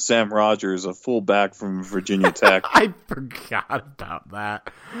took Sam Rogers, a fullback from Virginia Tech. I forgot about that.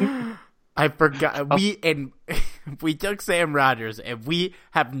 I forgot. We took Sam Rogers, and we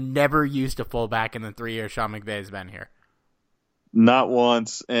have never used a fullback in the 3 years Sean McVay's been here. Not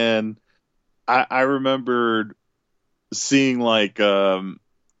once. And I remembered seeing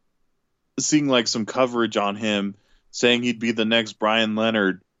some coverage on him saying he'd be the next Brian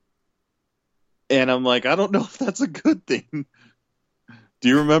Leonard. And I'm like, I don't know if that's a good thing. Do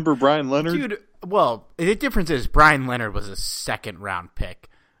you remember Brian Leonard? Dude, well, the difference is Brian Leonard was a second-round pick.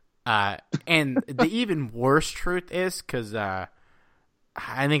 And the even worse truth is, because I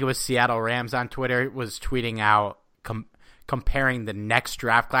think it was Seattle Rams on Twitter was tweeting out comparing the next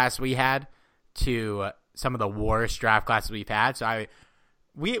draft class we had to some of the worst draft classes we've had. So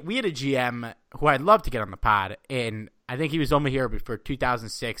we had a GM who I'd love to get on the pod, and I think he was only here for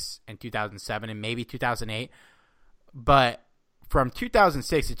 2006 and 2007 and maybe 2008. But from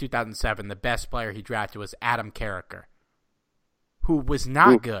 2006 to 2007, the best player he drafted was Adam Carricker, who was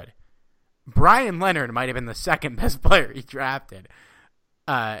not good. Brian Leonard might have been the second best player he drafted.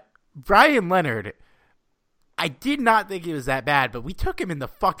 Brian Leonard, I did not think he was that bad, but we took him in the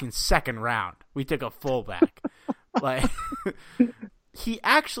fucking second round. We took a fullback. He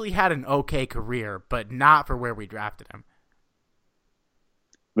actually had an okay career, but not for where we drafted him.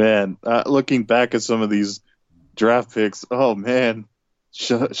 Man, looking back at some of these draft picks, oh man,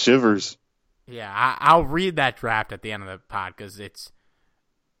 shivers. Yeah, I'll read that draft at the end of the pod because it's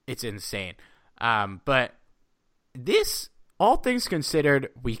insane. But this, all things considered,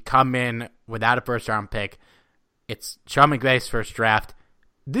 we come in without a first-round pick. It's Sean McVay's first draft.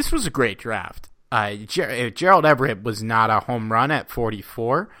 This was a great draft. Gerald Everett was not a home run at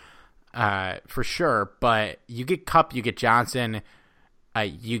 44, for sure. But you get Kupp, you get Johnson,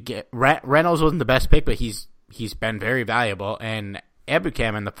 you get Reynolds wasn't the best pick, but he's been very valuable, and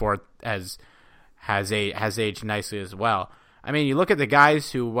Ebukam in the 4th has aged nicely as well. I mean, you look at the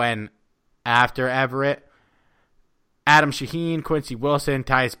guys who went after Everett: Adam Shaheen, Quincy Wilson,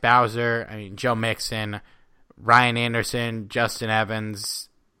 Tyus Bowser, Joe Mixon, Ryan Anderson, Justin Evans,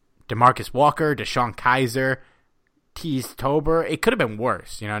 DeMarcus Walker, Deshaun Kaiser, Tease Tober. It could have been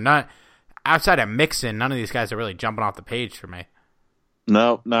worse. Not outside of Mixon, none of these guys are really jumping off the page for me.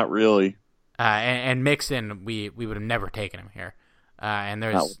 No, not really. And Mixon, we would have never taken him here. And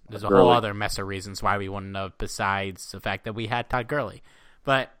there's a whole other mess of reasons why we wouldn't have, besides the fact that we had Todd Gurley.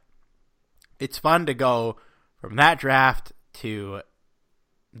 But it's fun to go from that draft to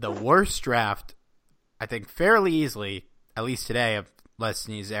the worst draft, I think fairly easily, at least today, of Les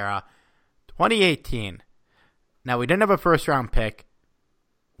Snead's era, 2018. Now, we didn't have a first-round pick.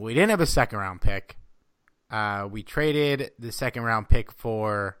 We didn't have a second-round pick. We traded the second-round pick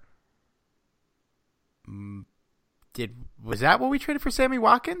for... Was that what we traded for Sammy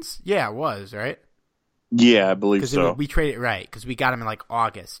Watkins? Yeah, it was, right? Yeah, I believe so. We traded, right, because we got him in like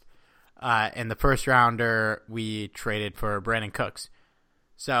August. And the first rounder we traded for Brandon Cooks.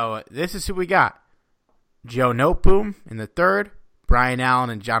 So this is who we got. Joe Noteboom in the third. Brian Allen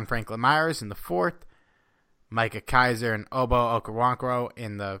and John Franklin Myers in the fourth. Micah Kaiser and Obo Okoronkwo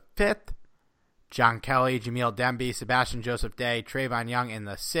in the fifth. John Kelly, Jamil Demby, Sebastian Joseph Day, Trayvon Young in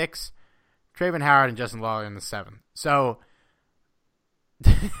the sixth. Trayvon Howard and Justin Lawler in the seventh. So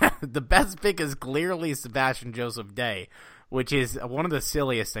the best pick is clearly Sebastian Joseph Day, which is one of the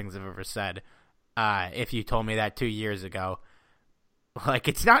silliest things I've ever said. If you told me that 2 years ago, like,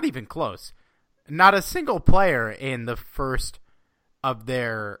 it's not even close. Not a single player in the first of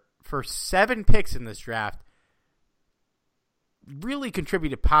their first 7 picks in this draft really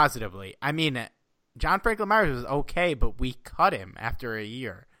contributed positively. I mean, John Franklin Myers was okay, but we cut him after a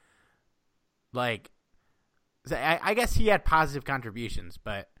year. Like, I guess he had positive contributions,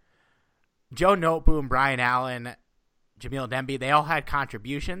 but Joe Noteboom, Brian Allen, Jamil Demby, they all had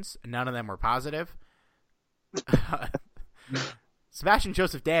contributions. None of them were positive. Sebastian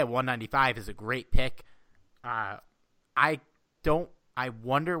Joseph Day at 195 is a great pick. I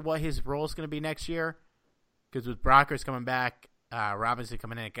wonder what his role is going to be next year, because with Brockers coming back, Robinson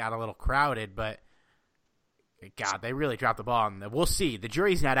coming in, it got a little crowded, but God, they really dropped the ball. And we'll see. The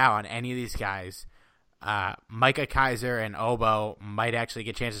jury's not out on any of these guys. Micah Kaiser and Obo might actually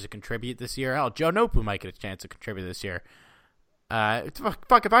get chances to contribute this year. Hell, Joe Noteboom might get a chance to contribute this year.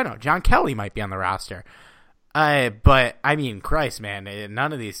 Fuck if I know. John Kelly might be on the roster. But, I mean, Christ, man,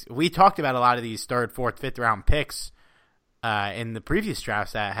 none of these – we talked about a lot of these third, fourth, fifth round picks in the previous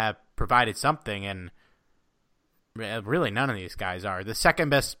drafts that have provided something, and really none of these guys are. The second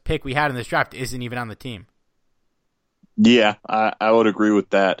best pick we had in this draft isn't even on the team. Yeah, I would agree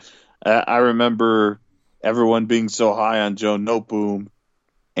with that. I remember everyone being so high on Joe Noteboom,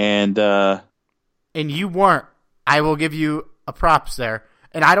 and you weren't. I will give you a props there.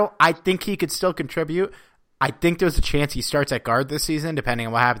 And I think he could still contribute. I think there's a chance he starts at guard this season, depending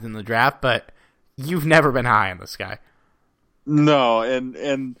on what happens in the draft, but you've never been high on this guy. No,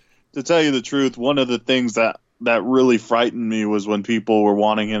 and to tell you the truth, one of the things that really frightened me was when people were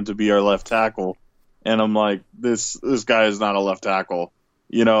wanting him to be our left tackle. And I'm like, this guy is not a left tackle.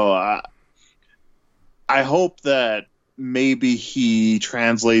 You know, I hope that maybe he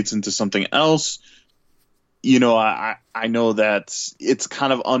translates into something else. You know, I know that it's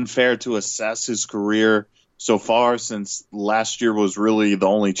kind of unfair to assess his career so far, since last year was really the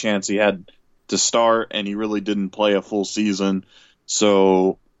only chance he had to start, and he really didn't play a full season.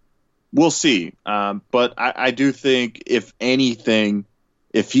 So we'll see. But I do think, if anything,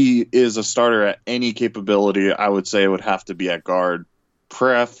 if he is a starter at any capability, I would say it would have to be at guard,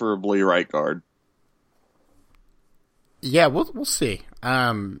 preferably right guard. Yeah, we'll see.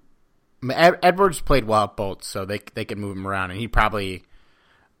 Edwards played well at both, so they can move him around, and he probably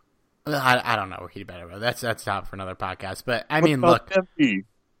I don't know where he'd better go. That's not for another podcast. But I mean, look,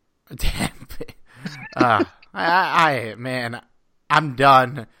 man, I'm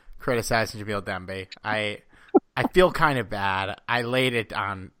done criticizing Jamil Demby. I feel kind of bad. I laid it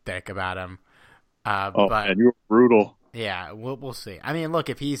on thick about him. But man, you were brutal. Yeah, we'll see. I mean, look,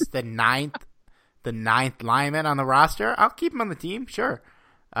 if he's the ninth lineman on the roster, I'll keep him on the team, sure.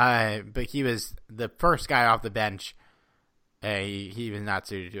 But he was the first guy off the bench. He was not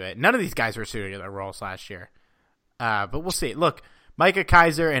suited to it. None of these guys were suited to their roles last year. But we'll see. Look, Micah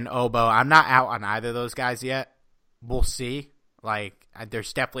Kaiser and Obo, I'm not out on either of those guys yet. We'll see. Like,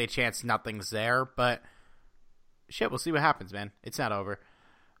 there's definitely a chance nothing's there, but shit, we'll see what happens, man. It's not over.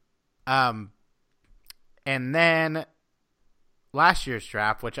 And then last year's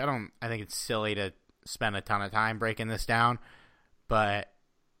draft, which I think it's silly to spend a ton of time breaking this down, but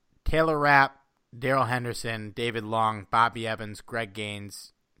Taylor Rapp, Darrell Henderson, David Long, Bobby Evans, Greg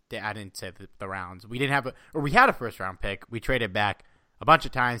Gaines. I didn't say the rounds. We had a first round pick. We traded back a bunch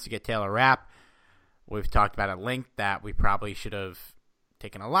of times to get Taylor Rapp. We've talked about at length that we probably should have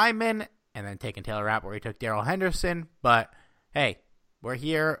taken a lineman and then taken Taylor Rapp where we took Darrell Henderson. But hey, we're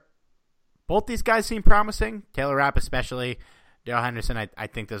here. Both these guys seem promising. Taylor Rapp especially. Darrell Henderson, I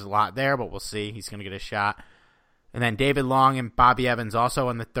think there's a lot there, but we'll see. He's going to get a shot. And then David Long and Bobby Evans also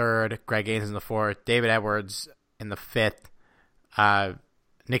in the third. Greg Gaines in the fourth. David Edwards in the fifth.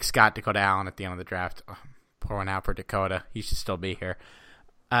 Nick Scott, Dakota Allen at the end of the draft. Oh, pour one out for Dakota. He should still be here.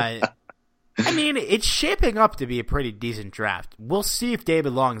 I mean, it's shaping up to be a pretty decent draft. We'll see if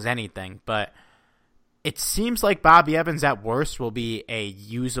David Long's anything, but it seems like Bobby Evans at worst will be a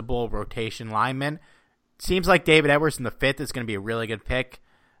usable rotation lineman. Seems like David Edwards in the fifth is going to be a really good pick.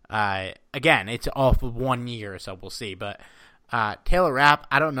 Again, it's all for 1 year, so we'll see. But Taylor Rapp,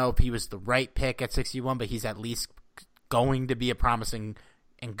 I don't know if he was the right pick at 61, but he's at least going to be a promising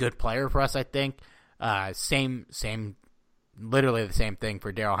and good player for us, I think. Same, literally the same thing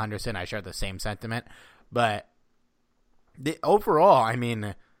for Darrell Henderson. I share the same sentiment. But overall, I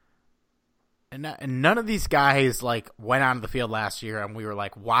mean, none of these guys went on the field last year, and we were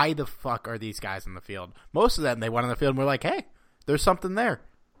like, why the fuck are these guys in the field? Most of them, they went on the field and we're like, hey, there's something there.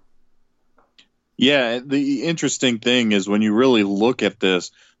 Yeah, the interesting thing is when you really look at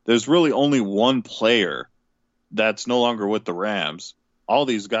this, there's really only one player that's no longer with the Rams. All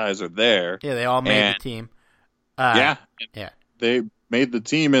these guys are there. Yeah, they all made the team. Yeah. They made the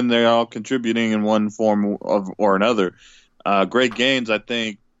team, and they're all contributing in one form or another. Greg Gaines, I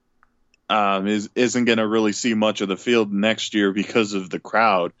think, isn't going to really see much of the field next year because of the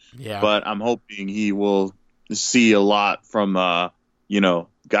crowd. Yeah. But I'm hoping he will see a lot from,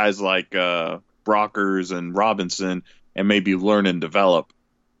 guys like Brockers and Robinson, and maybe learn and develop.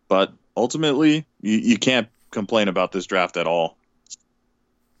 But ultimately, you can't complain about this draft at all.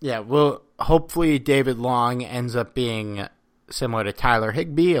 Yeah, well, hopefully David Long ends up being similar to Tyler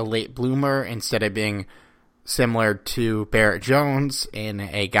Higbee, a late bloomer, instead of being similar to Barrett Jones, and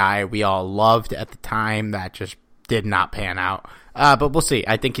a guy we all loved at the time that just did not pan out. But we'll see.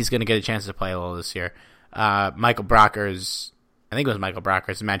 I think he's going to get a chance to play a little this year. Michael Brockers, I think it was Michael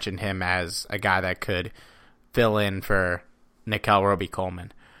Brockers, mentioned him as a guy that could fill in for Nickel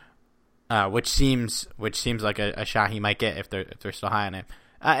Roby-Coleman, which seems like a shot he might get if they're still high on him.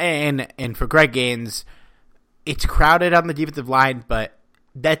 And for Greg Gaines, it's crowded on the defensive line, but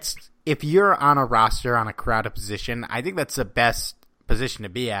that's if you're on a roster on a crowded position, I think that's the best position to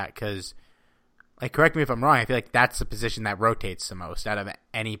be at because, correct me if I'm wrong, I feel like that's the position that rotates the most out of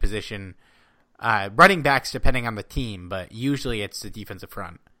any position. Running backs, depending on the team, but usually it's the defensive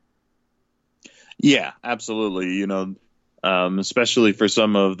front. Yeah, absolutely. Especially for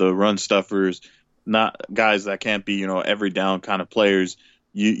some of the run stuffers, not guys that can't be, every down kind of players.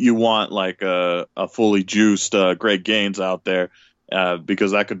 You want a fully juiced Greg Gaines out there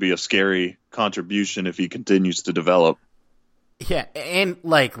because that could be a scary contribution if he continues to develop. Yeah, and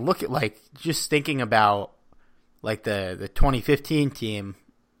look at just thinking about the 2015 team,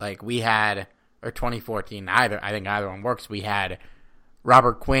 we had, or 2014, I think either one works. We had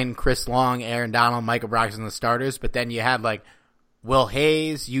Robert Quinn, Chris Long, Aaron Donald, Michael Brockers in the starters, but then you had Will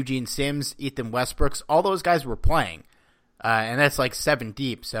Hayes, Eugene Sims, Ethan Westbrooks. All those guys were playing. And that's 7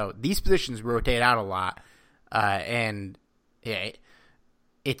 deep. So these positions rotate out a lot. And yeah,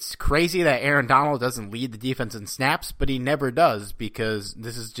 it's crazy that Aaron Donald doesn't lead the defense in snaps, but he never does because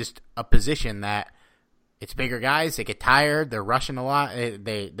this is just a position that it's bigger guys. They get tired. They're rushing a lot.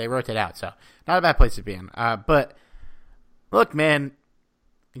 They rotate out. So not a bad place to be in. But look, man,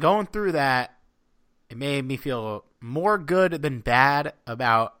 going through that, it made me feel more good than bad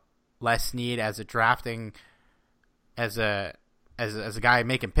about Les Snead as a drafting as a guy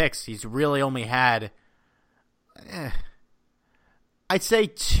making picks. He's really only had I'd say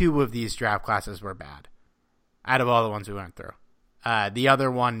 2 of these draft classes were bad out of all the ones we went through. The other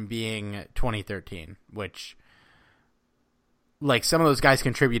one being 2013, which some of those guys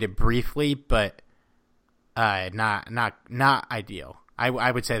contributed briefly, but not ideal.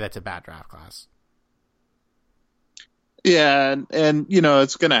 I would say that's a bad draft class. Yeah, and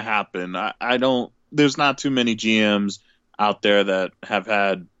it's going to happen. I don't. There's not too many GMs out there that have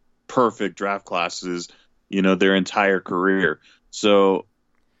had perfect draft classes, their entire career. So,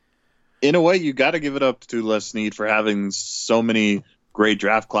 in a way, you got to give it up to Les Snead for having so many great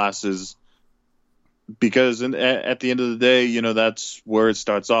draft classes. Because at the end of the day, that's where it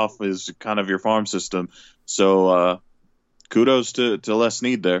starts off is kind of your farm system. So, kudos to Les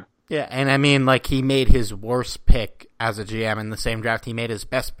Snead there. Yeah, and I mean, he made his worst pick as a GM in the same draft he made his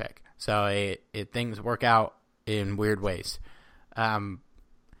best pick. So things work out in weird ways. We're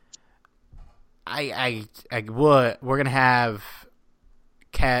gonna have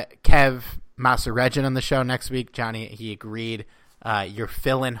Kev Masaregin on the show next week. Johnny, he agreed. Your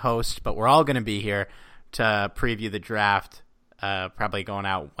fill-in host, but we're all gonna be here to preview the draft. Probably going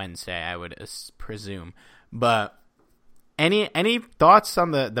out Wednesday, I would presume. But any thoughts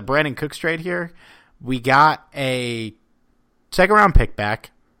on the Brandon Cooks trade here? We got a second-round pick back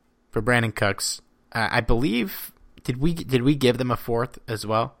for Brandon Cooks. I believe did we give them a 4th as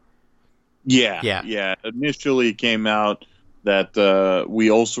well? Yeah. Initially it came out that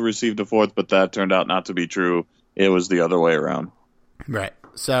we also received a 4th, but that turned out not to be true. It was the other way around. Right.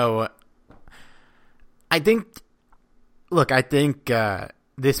 So I think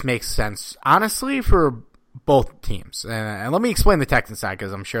this makes sense, honestly, for both teams. And let me explain the Texans side,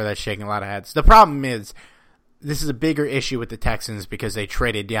 because I'm sure that's shaking a lot of heads. The problem is, this is a bigger issue with the Texans because they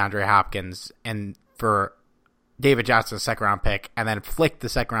traded DeAndre Hopkins and for David Johnson's second-round pick, and then flicked the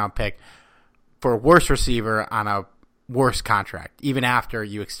second-round pick for a worse receiver on a worse contract. Even after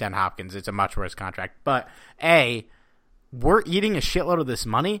you extend Hopkins, it's a much worse contract. But, we're eating a shitload of this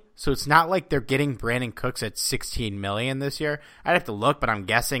money, so it's not like they're getting Brandon Cooks at $16 million this year. I'd have to look, but I'm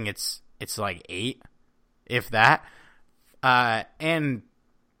guessing it's like 8, if that. And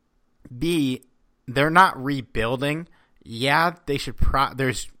B, they're not rebuilding. Yeah, they should.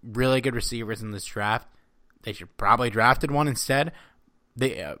 There's really good receivers in this draft. They should probably drafted one instead.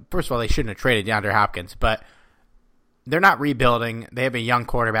 First of all, they shouldn't have traded DeAndre Hopkins, but they're not rebuilding. They have a young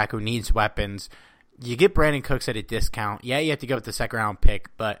quarterback who needs weapons. You get Brandon Cooks at a discount. Yeah, you have to give it the second-round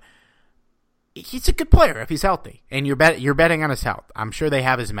pick, but he's a good player if he's healthy, and you're betting on his health. I'm sure they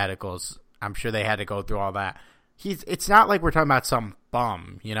have his medicals. I'm sure they had to go through all that. It's not like we're talking about some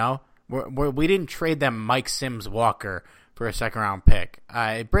bum, you know? We didn't trade them Mike Sims Walker for a second-round pick.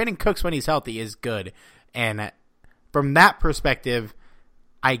 Brandon Cooks, when he's healthy, is good, and from that perspective,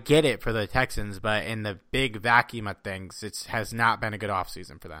 I get it for the Texans, but in the big vacuum of things, it has not been a good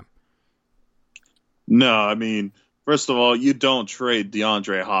offseason for them. No, I mean, first of all, you don't trade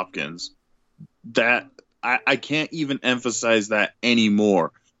DeAndre Hopkins. That I can't even emphasize that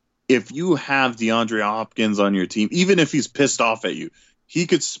anymore. If you have DeAndre Hopkins on your team, even if he's pissed off at you, he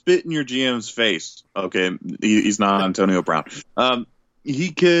could spit in your GM's face. Okay, he's not Antonio Brown.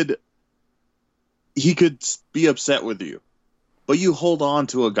 He could be upset with you, but you hold on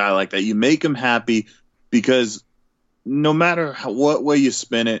to a guy like that. You make him happy because no matter what way you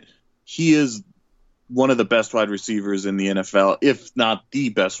spin it, he is one of the best wide receivers in the NFL, if not the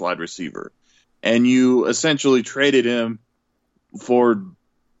best wide receiver. And you essentially traded him for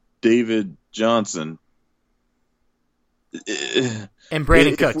David Johnson. And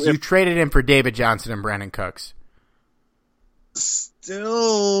Brandon Cooks. You traded him for David Johnson and Brandon Cooks.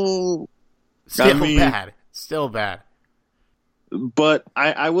 Still bad. Still bad. But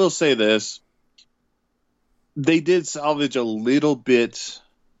I will say this. They did salvage a little bit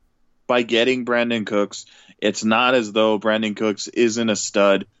by getting Brandon Cooks. It's not as though Brandon Cooks isn't a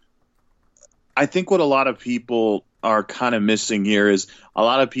stud. I think what a lot of people are kind of missing here is a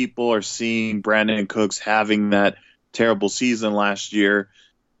lot of people are seeing Brandon Cooks having that terrible season last year,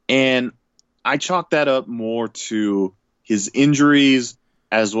 and I chalk that up more to his injuries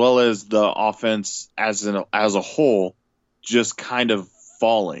as well as the offense as a whole just kind of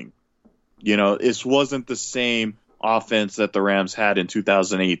falling. You know, this wasn't the same offense that the Rams had in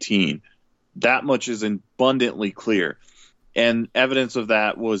 2018. That much is abundantly clear. And evidence of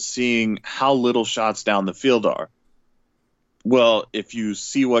that was seeing how little shots down the field are. Well, if you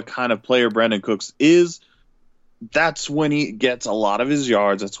see what kind of player Brandon Cooks is, that's when he gets a lot of his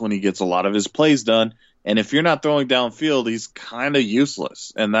yards. That's when he gets a lot of his plays done. And if you're not throwing downfield, he's kind of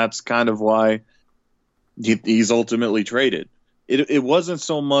useless. And that's kind of why he's ultimately traded. It wasn't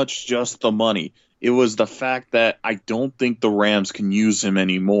so much just the money. It was the fact that I don't think the Rams can use him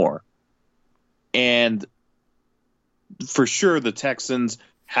anymore. And for sure, the Texans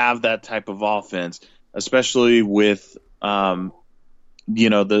have that type of offense, especially with, the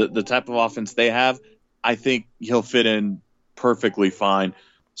type of offense they have. I think he'll fit in perfectly fine.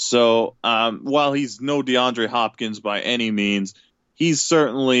 So while he's no DeAndre Hopkins by any means, he's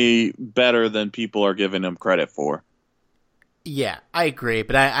certainly better than people are giving him credit for. Yeah, I agree,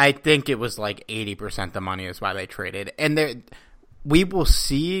 but I think it was like 80% the money is why they traded. And we will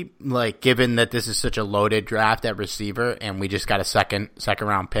see, like, given that this is such a loaded draft at receiver and we just got a second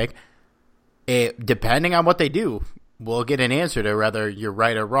round pick, depending on what they do, we'll get an answer to whether you're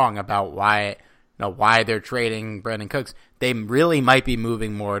right or wrong about why they're trading Brandon Cooks. They really might be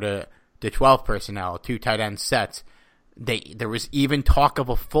moving more to 12 personnel, 2 tight end sets. There was even talk of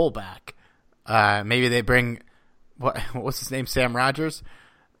a fullback. Maybe they bring what's his name, Sam Rodgers?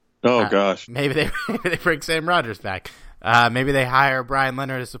 Oh gosh. Maybe they bring Sam Rodgers back. Maybe they hire Brian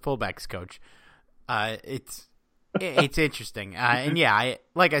Leonard as the fullbacks coach. It's interesting. And yeah,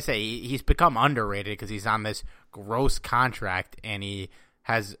 like I say, he's become underrated because he's on this gross contract and he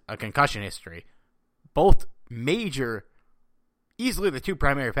has a concussion history. Both major, easily the 2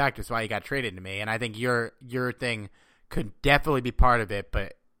 primary factors why he got traded to me. And I think your thing could definitely be part of it.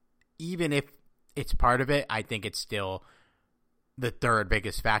 But even if it's part of it, I think it's still the 3rd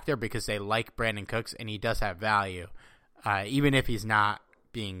biggest factor because they like Brandon Cooks and he does have value. Even if we're not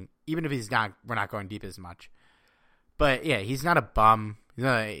going deep as much. But yeah, he's not a bum.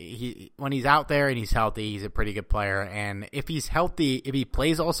 When he's out there and he's healthy, he's a pretty good player. And if he's healthy, if he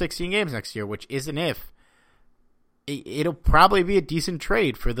plays all 16 games next year, which is an if, it'll probably be a decent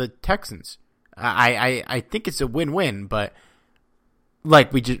trade for the Texans. I think it's a win-win, but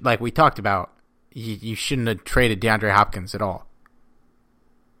like we talked about, you shouldn't have traded DeAndre Hopkins at all.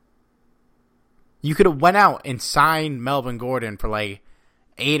 You could have went out and signed Melvin Gordon for like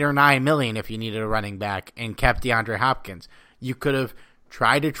 $8 or $9 million if you needed a running back and kept DeAndre Hopkins. You could have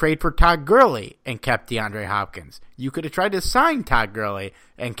tried to trade for Todd Gurley and kept DeAndre Hopkins. You could have tried to sign Todd Gurley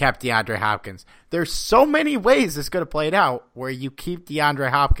and kept DeAndre Hopkins. There's so many ways this could have played out where you keep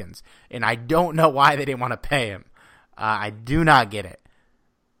DeAndre Hopkins, and I don't know why they didn't want to pay him. I do not get it.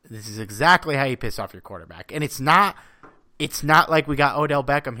 This is exactly how you piss off your quarterback. And it's not like we got Odell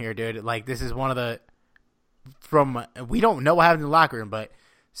Beckham here, dude. Like, this is one of the we don't know what happened in the locker room, but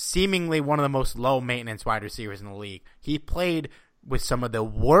seemingly one of the most low-maintenance wide receivers in the league. He played with some of the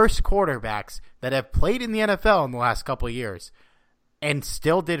worst quarterbacks that have played in the NFL in the last couple of years and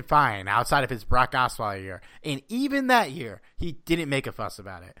still did fine outside of his Brock Osweiler year. And even that year, he didn't make a fuss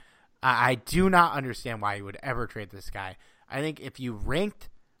about it. I do not understand why you would ever trade this guy. I think if you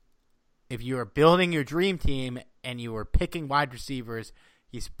were building your dream team and you were picking wide receivers,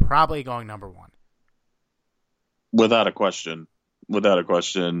 he's probably going number one. Without a question.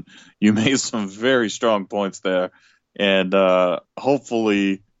 You made some very strong points there. And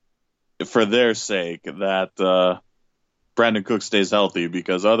hopefully, for their sake, that Brandon Cook stays healthy,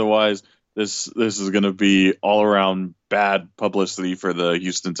 because otherwise this is going to be all around bad publicity for the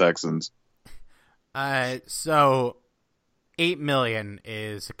Houston Texans. So $8 million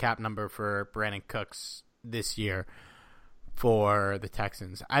is a cap number for Brandon Cooks this year for the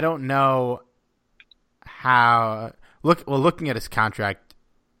Texans. I don't know how. Looking at his contract,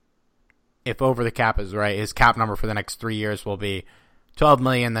 if over the cap is right, his cap number for the next 3 years will be $12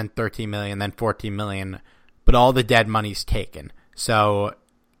 million, then $13 million, then $14 million, but all the dead money's taken. So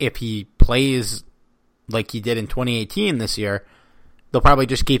if he plays like he did in 2018 this year, they'll probably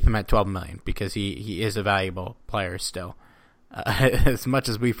just keep him at $12 million because he is a valuable player still, as much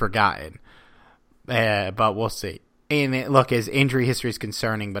as we've forgotten. But we'll see. And look, his injury history is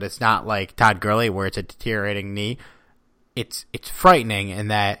concerning, but it's not like Todd Gurley where it's a deteriorating knee. It's frightening in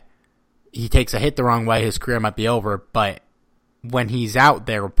that he takes a hit the wrong way, his career might be over, but when he's out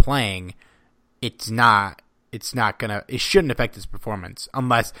there playing, it shouldn't affect his performance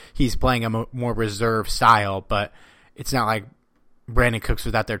unless he's playing a more reserved style, but it's not like Brandon Cooks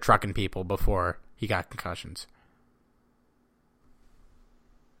was out there trucking people before he got concussions.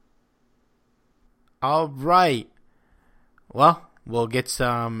 All right. Well, we'll get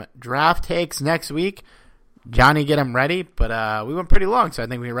some draft takes next week. Johnny, get them ready, but we went pretty long, so I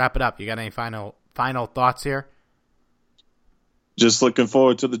think we can wrap it up. You got any final thoughts here? Just looking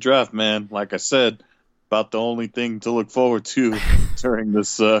forward to the draft, man. Like I said, about the only thing to look forward to during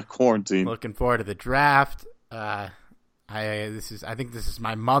this quarantine. Looking forward to the draft. I think this is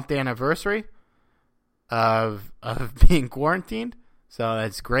my month anniversary of being quarantined, so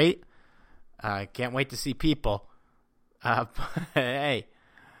that's great. Can't wait to see people. Hey,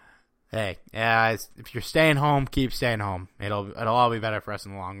 if you're staying home, keep staying home. It'll all be better for us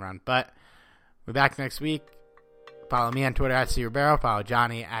in the long run. But we're back next week. Follow me on Twitter at C. Ribeiro. Follow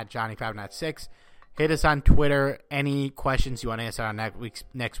Johnny at Johnny506. Hit us on Twitter. Any questions you want to answer on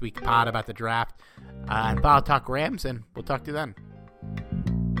next week's pod about the draft. And follow Talk Rams, and we'll talk to you then.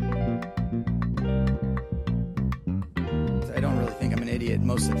 I don't really think I'm an idiot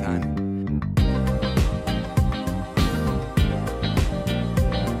most of the time.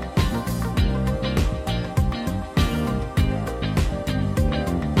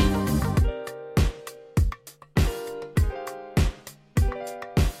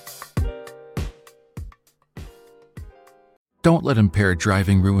 Don't let impaired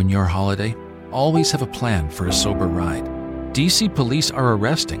driving ruin your holiday. Always have a plan for a sober ride. DC police are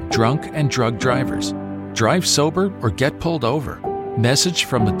arresting drunk and drug drivers. Drive sober or get pulled over. Message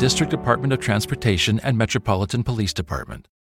from the District Department of Transportation and Metropolitan Police Department.